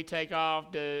when we take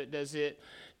off? Does it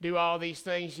do all these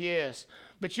things? Yes.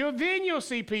 But you'll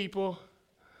see people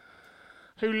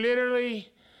who literally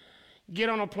get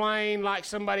on a plane like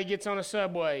somebody gets on a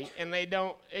subway, and they're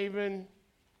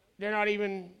not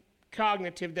even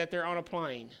cognitive that they're on a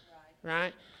plane,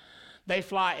 right? They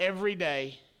fly every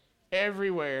day,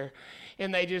 everywhere,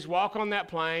 and they just walk on that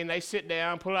plane, they sit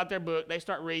down, pull out their book, they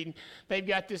start reading. They've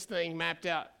got this thing mapped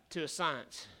out to a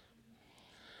science.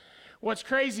 What's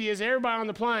crazy is everybody on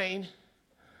the plane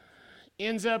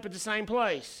ends up at the same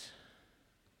place.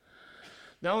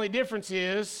 The only difference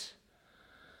is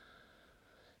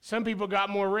some people got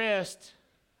more rest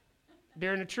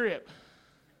during the trip.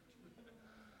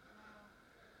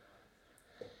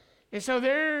 And so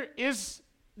there is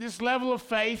this level of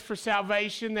faith for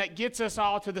salvation that gets us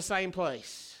all to the same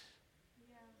place.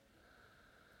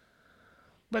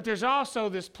 But there's also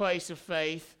this place of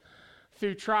faith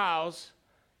through trials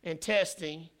and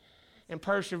testing and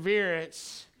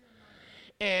perseverance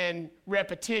and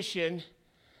repetition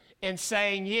and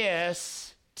saying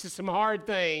yes to some hard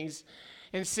things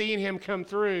and seeing him come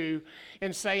through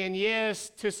and saying yes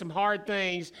to some hard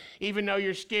things even though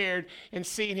you're scared and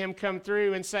seeing him come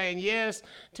through and saying yes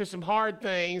to some hard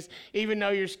things even though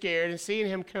you're scared and seeing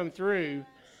him come through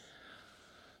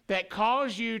that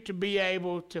cause you to be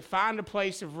able to find a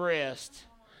place of rest.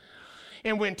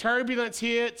 And when turbulence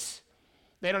hits,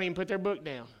 they don't even put their book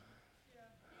down.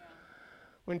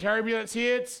 When turbulence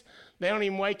hits, they don't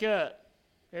even wake up.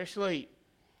 They're asleep.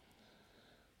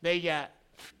 They got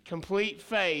complete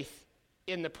faith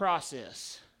in the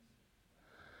process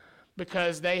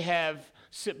because they have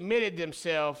submitted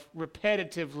themselves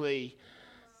repetitively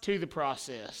to the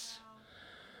process.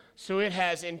 So it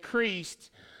has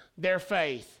increased their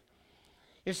faith.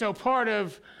 And so part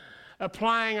of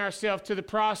applying ourselves to the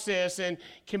process and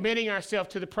committing ourselves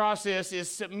to the process is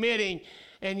submitting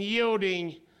and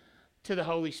yielding to the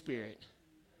Holy Spirit.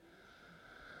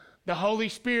 The Holy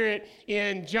Spirit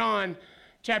in John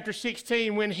chapter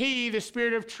 16, when he, the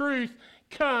Spirit of truth,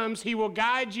 comes, he will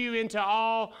guide you into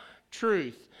all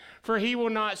truth. For he will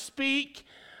not speak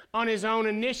on his own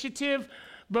initiative,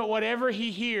 but whatever he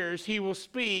hears, he will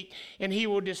speak, and he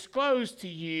will disclose to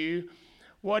you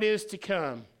what is to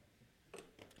come.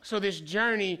 So this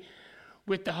journey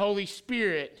with the Holy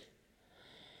Spirit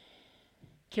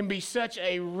can be such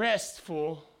a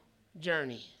restful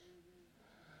journey.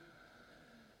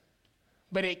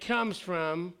 But it comes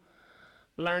from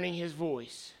learning his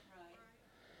voice.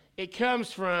 It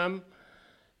comes from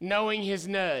knowing his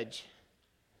nudge.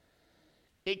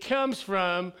 It comes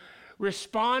from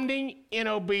responding in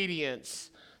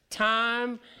obedience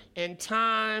time and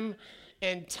time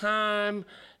and time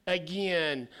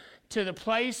again to the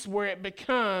place where it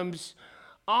becomes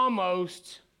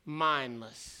almost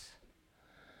mindless.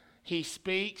 He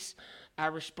speaks, I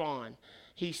respond.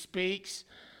 He speaks,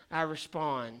 I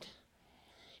respond.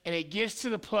 And it gets to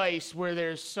the place where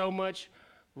there's so much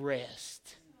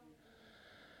rest.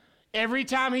 Every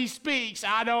time he speaks,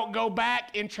 I don't go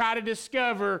back and try to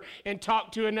discover and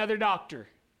talk to another doctor.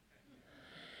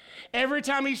 Every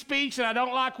time he speaks and I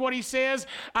don't like what he says,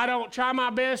 I don't try my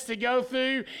best to go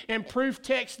through and proof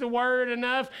text the word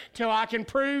enough till I can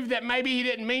prove that maybe he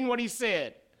didn't mean what he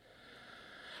said.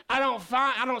 I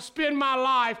don't spend my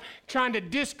life trying to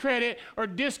discredit or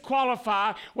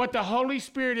disqualify what the Holy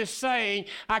Spirit is saying.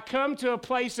 I come to a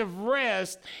place of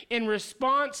rest in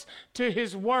response to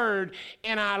his word,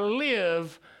 and I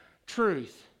live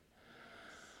truth.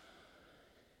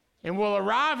 And we'll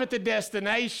arrive at the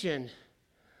destination,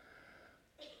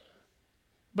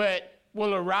 but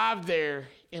we'll arrive there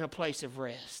in a place of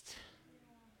rest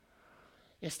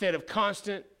instead of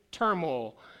constant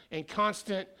turmoil and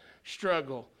constant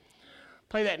struggle.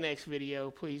 Play that next video,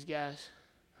 please, guys.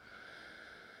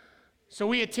 So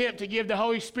we attempt to give the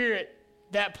Holy Spirit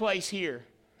that place here.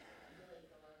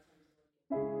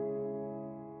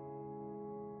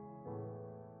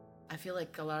 I feel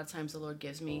like a lot of times the Lord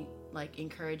gives me like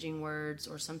encouraging words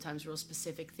or sometimes real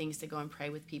specific things to go and pray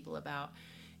with people about.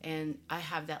 And I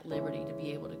have that liberty to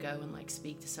be able to go and like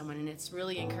speak to someone. And it's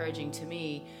really encouraging to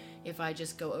me if I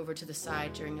just go over to the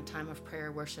side during a time of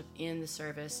prayer worship in the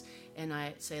service and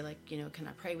I say like, can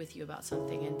I pray with you about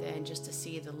something? And then just to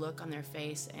see the look on their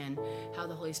face and how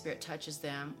the Holy Spirit touches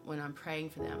them when I'm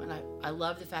praying for them. And I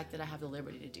love the fact that I have the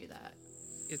liberty to do that.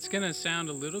 It's going to sound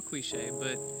a little cliche,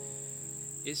 but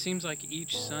it seems like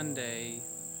each Sunday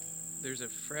there's a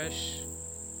fresh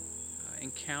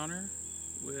encounter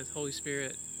with Holy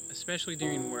Spirit, especially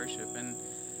during worship, and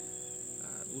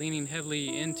leaning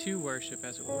heavily into worship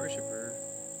as a worshiper.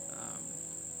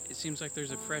 It seems like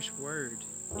there's a fresh word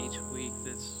each week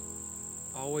that's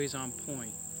always on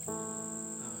point,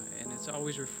 and it's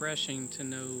always refreshing to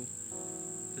know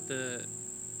that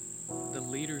the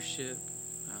leadership,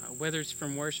 whether it's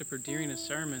from worship or during a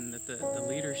sermon, that the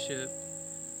leadership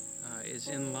is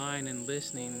in line and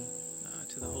listening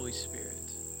to the Holy Spirit.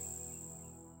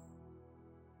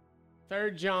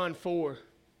 3 John 4.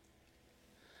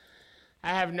 I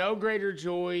have no greater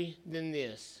joy than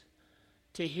this,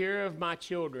 to hear of my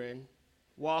children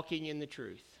walking in the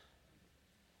truth.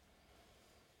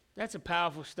 That's a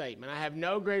powerful statement. I have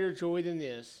no greater joy than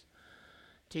this,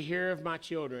 to hear of my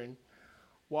children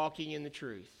walking in the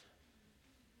truth.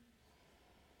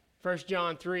 1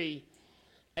 John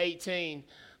 3:18.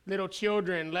 Little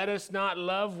children, let us not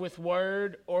love with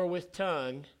word or with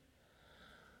tongue,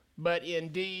 but in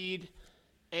deed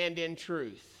and in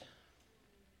truth.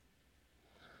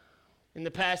 In the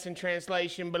Passion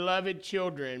Translation, beloved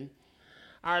children,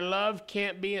 our love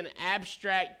can't be an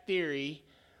abstract theory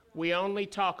we only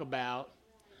talk about,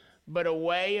 but a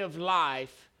way of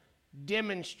life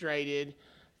demonstrated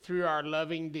through our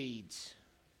loving deeds.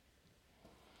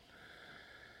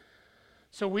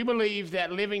 So we believe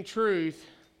that living truth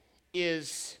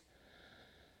is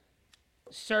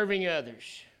serving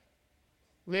others.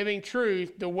 Living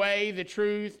truth, the way, the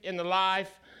truth, and the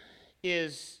life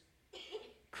is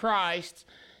Christ.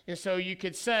 And so you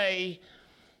could say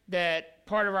that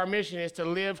part of our mission is to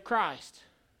live Christ,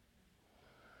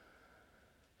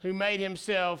 who made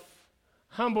himself,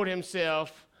 humbled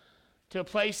himself to a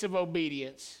place of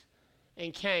obedience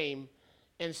and came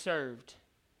and served.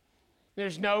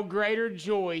 There's no greater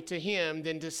joy to him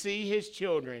than to see his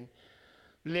children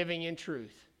living in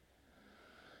truth.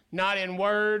 Not in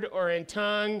word or in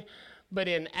tongue, but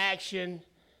in action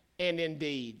and in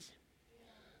deeds.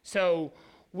 So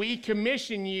we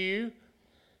commission you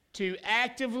to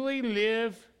actively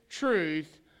live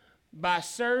truth by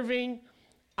serving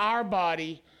our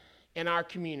body and our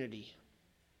community.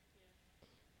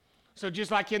 So just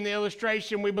like in the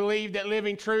illustration, we believe that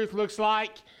living truth looks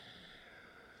like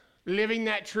living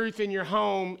that truth in your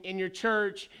home, in your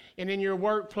church, and in your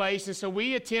workplace. And so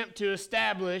we attempt to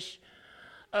establish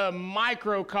a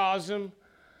microcosm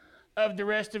of the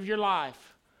rest of your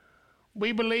life.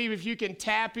 We believe if you can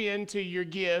tap into your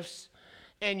gifts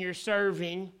and your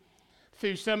serving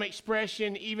through some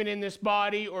expression, even in this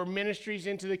body or ministries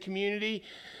into the community,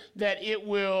 that it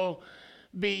will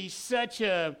be such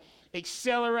a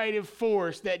accelerative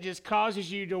force that just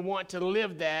causes you to want to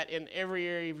live that in every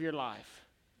area of your life.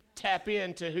 Tap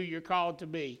into who you're called to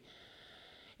be.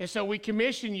 And so we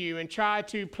commission you and try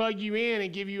to plug you in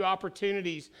and give you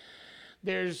opportunities.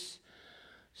 There's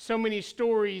so many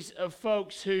stories of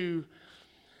folks who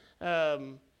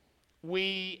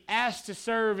we asked to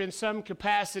serve in some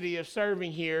capacity of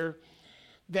serving here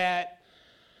that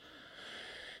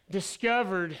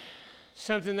discovered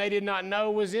something they did not know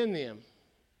was in them.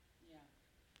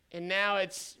 Yeah. And now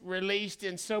it's released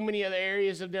in so many other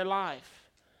areas of their life.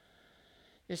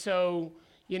 And so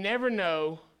you never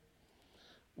know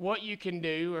what you can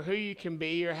do or who you can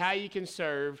be or how you can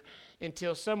serve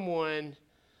until someone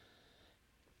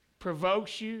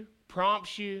provokes you,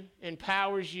 prompts you,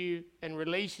 empowers you, and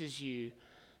releases you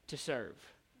to serve.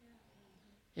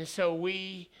 And so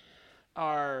we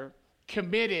are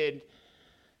committed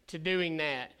to doing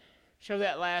that. Show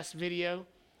that last video.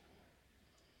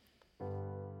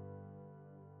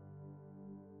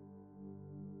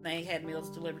 They had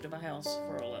meals delivered to my house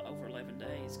for over 11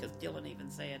 days because Dylan even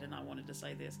said, and I wanted to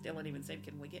say this, Dylan even said,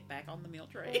 can we get back on the meal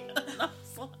tray? And I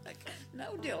was like,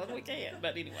 no, Dylan, we can't.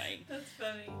 But anyway. That's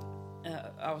funny.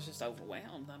 I was just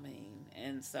overwhelmed,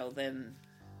 and so then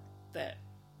that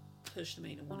pushed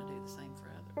me to want to do the same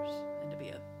for others and to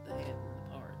be the head and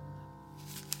the part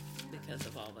because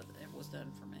of all that was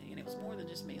done for me. And it was more than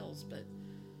just meals, but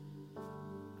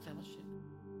fellowship.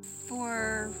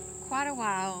 For quite a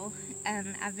while,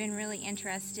 I've been really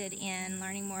interested in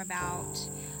learning more about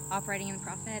operating in the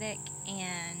prophetic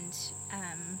and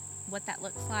what that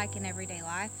looks like in everyday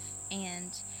life.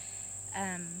 And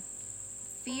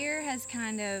fear has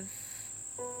kind of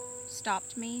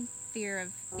stopped me, fear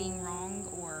of being wrong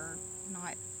or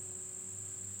not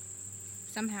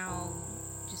somehow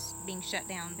just being shut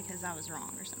down because I was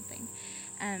wrong or something.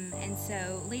 And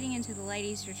so leading into the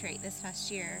ladies' retreat this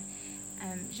past year,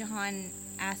 Jahan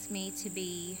asked me to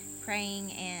be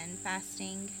praying and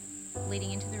fasting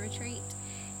leading into the retreat,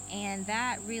 and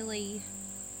that really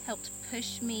helped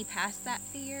push me past that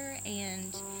fear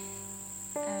and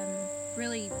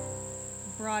really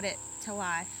brought it to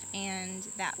life. And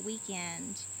that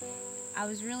weekend I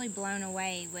was really blown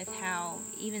away with how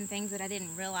even things that I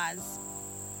didn't realize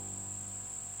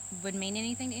would mean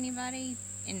anything to anybody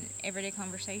in everyday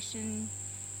conversation,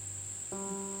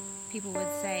 people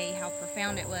would say how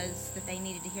profound it was that they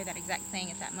needed to hear that exact thing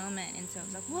at that moment. And so it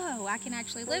was like, whoa, I can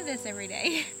actually live this every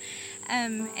day.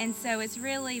 And so it's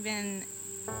really been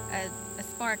a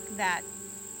spark that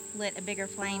lit a bigger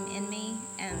flame in me,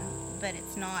 but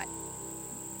it's not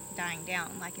dying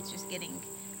down. Like, it's just getting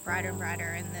brighter and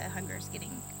brighter, and the hunger is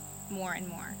getting more and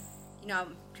more. You know,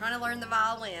 I'm trying to learn the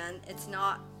violin. It's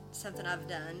not something I've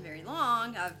done very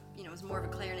long. Was more of a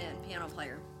clarinet and piano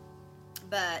player.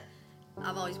 But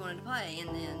I've always wanted to play, and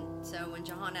then so when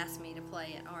Jahan asked me to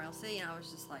play at RLC, and I was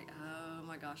just like, oh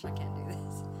my gosh, I can't do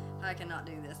this. I cannot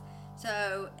do this.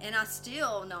 So, and I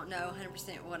still don't know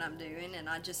 100% what I'm doing, and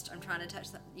I'm trying to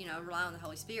rely on the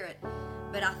Holy Spirit.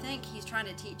 But I think He's trying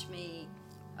to teach me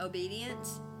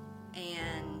obedience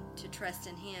and to trust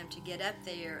in Him, to get up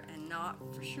there and not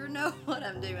for sure know what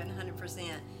I'm doing 100%.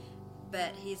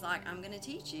 But He's like, I'm going to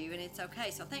teach you, and it's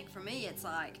okay. So I think for me, it's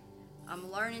like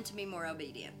I'm learning to be more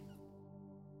obedient.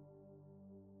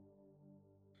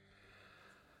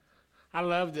 I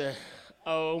love the,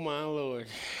 oh my Lord.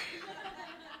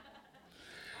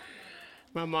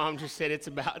 My mom just said it's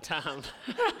about time.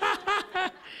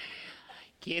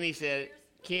 Kenny's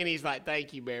like,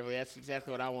 thank you, Beverly. That's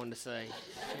exactly what I wanted to say.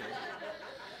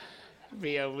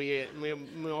 Be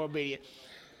more obedient.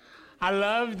 I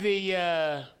love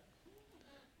the,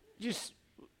 just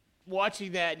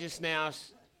watching that just now,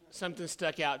 something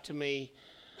stuck out to me.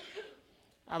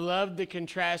 I love the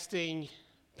contrasting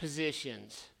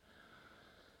positions.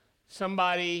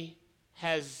 Somebody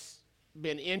has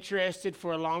been interested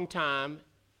for a long time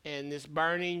in this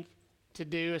burning to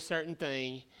do a certain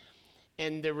thing,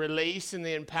 and the release and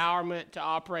the empowerment to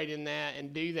operate in that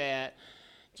and do that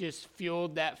just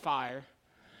fueled that fire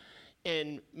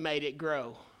and made it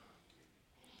grow.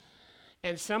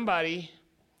 And somebody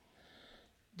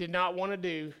did not want to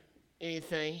do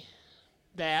anything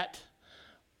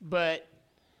but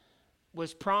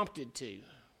was prompted to.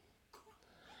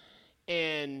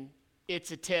 And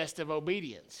it's a test of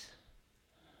obedience.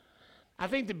 I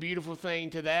think the beautiful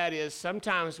thing to that is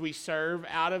sometimes we serve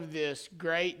out of this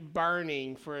great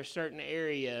burning for a certain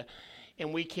area,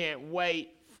 and we can't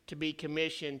wait to be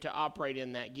commissioned to operate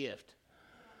in that gift.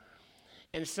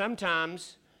 And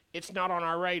sometimes it's not on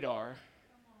our radar,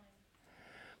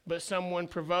 but someone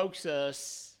provokes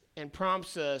us and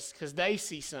prompts us because they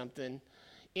see something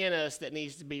in us that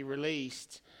needs to be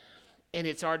released, and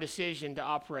it's our decision to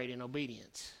operate in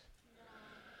obedience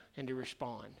and to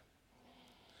respond.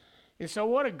 And so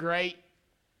what a great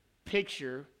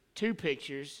picture, 2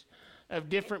 pictures of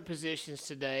different positions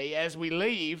today as we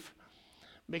leave,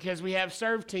 because we have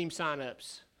serve team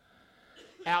sign-ups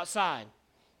outside.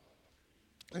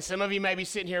 And some of you may be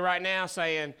sitting here right now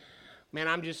saying, man,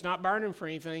 I'm just not burning for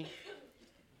anything.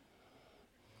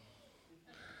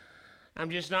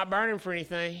 I'm just not burning for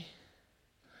anything.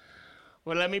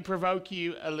 Well, let me provoke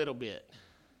you a little bit.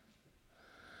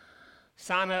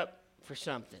 Sign up for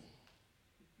something.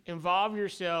 Involve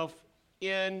yourself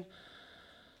in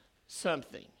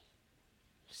something.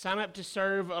 Sign up to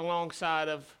serve alongside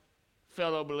of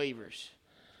fellow believers.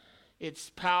 It's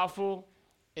powerful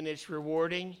and it's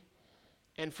rewarding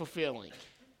and fulfilling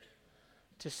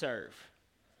to serve.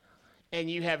 And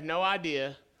you have no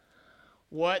idea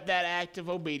what that act of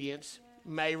obedience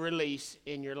may release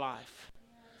in your life.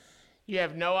 You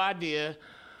have no idea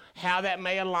how that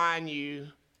may align you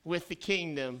with the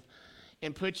kingdom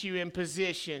and put you in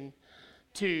position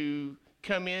to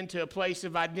come into a place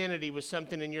of identity with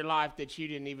something in your life that you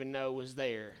didn't even know was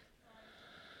there.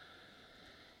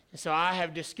 And so I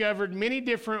have discovered many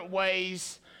different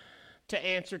ways to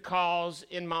answer calls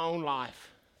in my own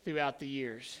life throughout the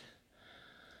years.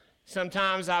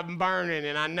 Sometimes I'm burning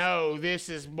and I know this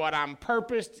is what I'm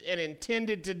purposed and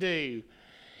intended to do.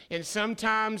 And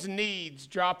sometimes needs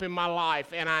drop in my life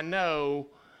and I know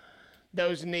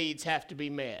those needs have to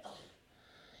be met.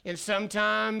 And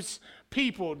sometimes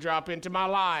people drop into my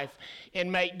life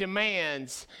and make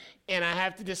demands, and I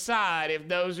have to decide if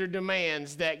those are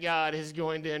demands that God is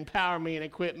going to empower me and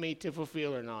equip me to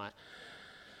fulfill or not.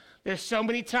 There's so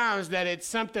many times that it's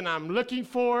something I'm looking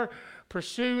for,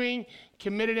 pursuing,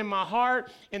 committed in my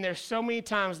heart, and there's so many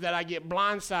times that I get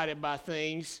blindsided by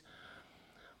things,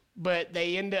 but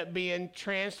they end up being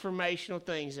transformational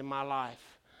things in my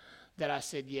life that I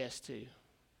said yes to.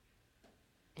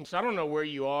 And so I don't know where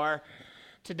you are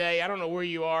today. I don't know where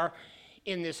you are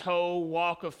in this whole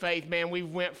walk of faith. Man, we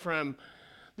went from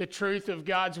the truth of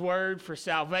God's word for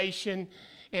salvation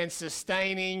and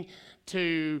sustaining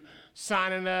to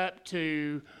signing up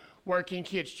to working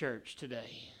kids' church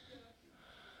today.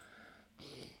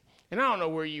 And I don't know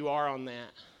where you are on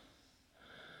that.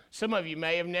 Some of you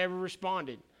may have never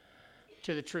responded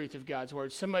to the truth of God's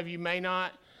word. Some of you may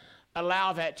not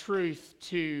allow that truth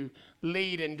to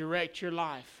lead and direct your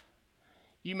life.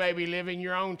 You may be living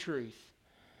your own truth.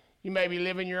 You may be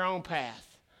living your own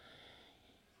path.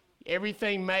 You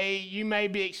may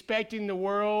be expecting the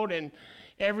world and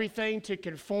everything to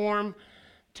conform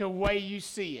to the way you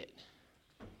see it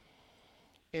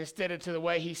instead of to the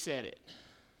way He said it.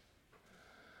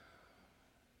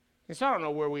 And so I don't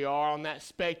know where we are on that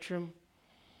spectrum.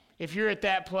 If you're at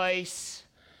that place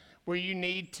where you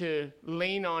need to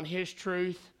lean on His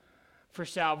truth for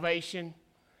salvation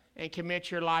and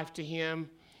commit your life to Him,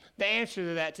 The answer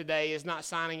to that today is not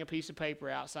signing a piece of paper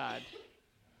outside.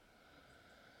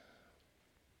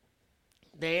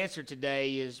 The answer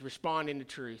today is responding to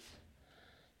truth,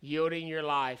 yielding your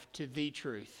life to the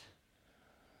truth.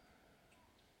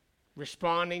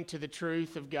 Responding to the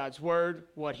truth of God's word,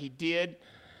 what he did,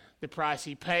 the price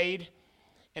he paid,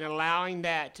 and allowing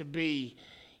that to be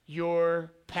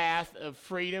your path of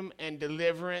freedom and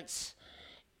deliverance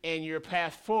and your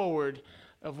path forward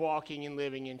of walking and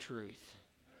living in truth.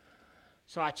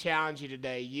 So I challenge you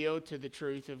today, yield to the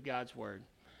truth of God's word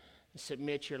and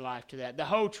submit your life to that. The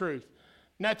whole truth,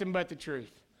 nothing but the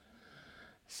truth.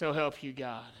 So help you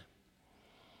God.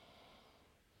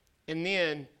 And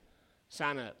then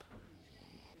sign up.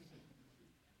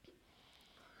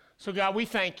 So God, we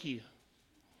thank you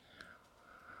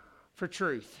for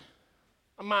truth.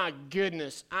 My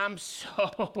goodness, I'm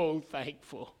so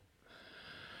thankful.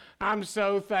 I'm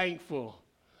so thankful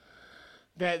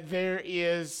that there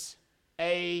is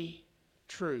a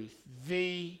truth,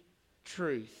 the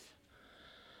truth.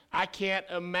 I can't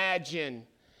imagine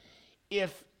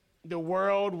if the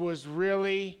world was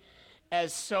really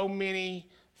as so many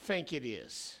think it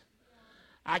is.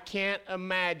 I can't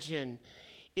imagine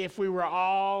if we were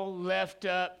all left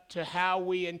up to how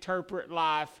we interpret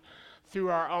life through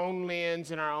our own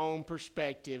lens and our own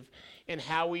perspective and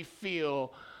how we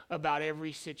feel about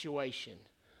every situation.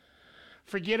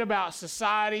 Forget about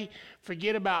society,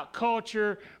 forget about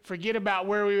culture, forget about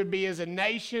where we would be as a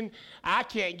nation. I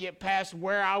can't get past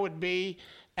where I would be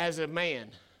as a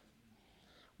man,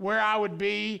 where I would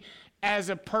be as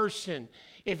a person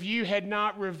if you had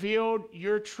not revealed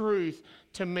your truth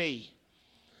to me,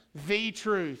 the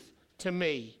truth to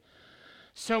me.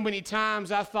 So many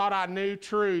times I thought I knew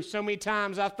truth. So many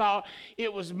times I thought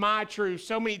it was my truth.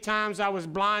 So many times I was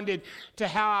blinded to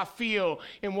how I feel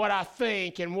and what I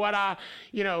think and what I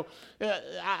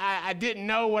didn't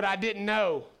know what I didn't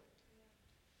know.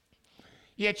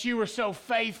 Yet you were so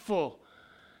faithful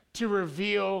to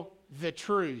reveal the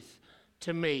truth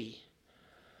to me.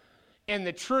 And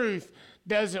the truth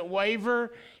doesn't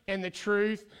waver, and the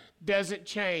truth doesn't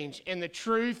change. And the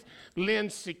truth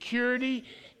lends security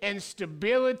and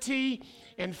stability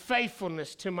and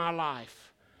faithfulness to my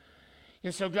life.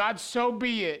 And so God, so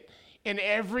be it in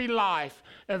every life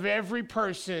of every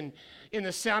person in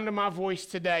the sound of my voice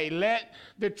today. Let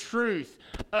the truth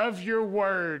of your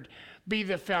word be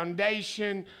the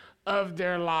foundation of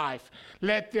their life.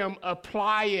 Let them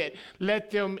apply it.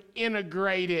 Let them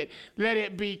integrate it. Let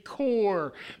it be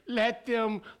core. Let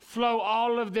them flow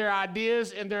all of their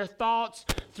ideas and their thoughts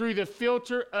through the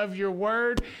filter of your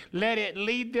word. Let it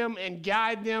lead them and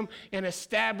guide them and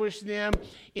establish them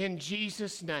in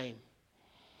Jesus' name.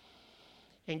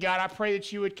 And God, I pray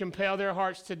that you would compel their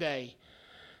hearts today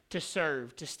to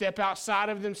serve, to step outside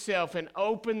of themselves and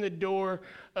open the door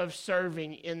of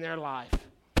serving in their life.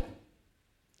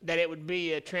 That it would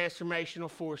be a transformational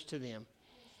force to them.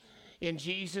 In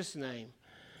Jesus' name.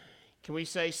 Can we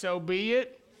say, so be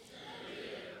it?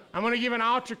 I'm going to give an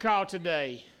altar call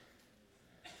today.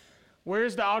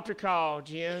 Where's the altar call,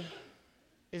 Jen?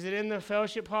 Is it in the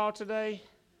fellowship hall today?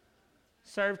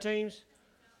 Serve teams?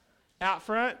 Out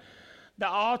front? The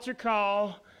altar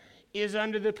call is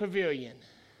under the pavilion.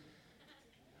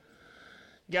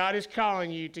 God is calling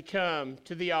you to come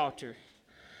to the altar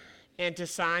and to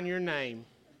sign your name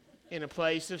in a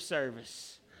place of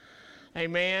service.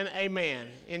 Amen, amen.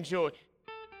 Enjoy.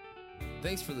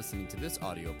 Thanks for listening to this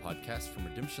audio podcast from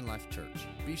Redemption Life Church.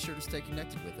 Be sure to stay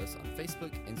connected with us on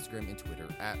Facebook, Instagram, and Twitter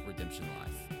 @Redemption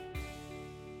Life.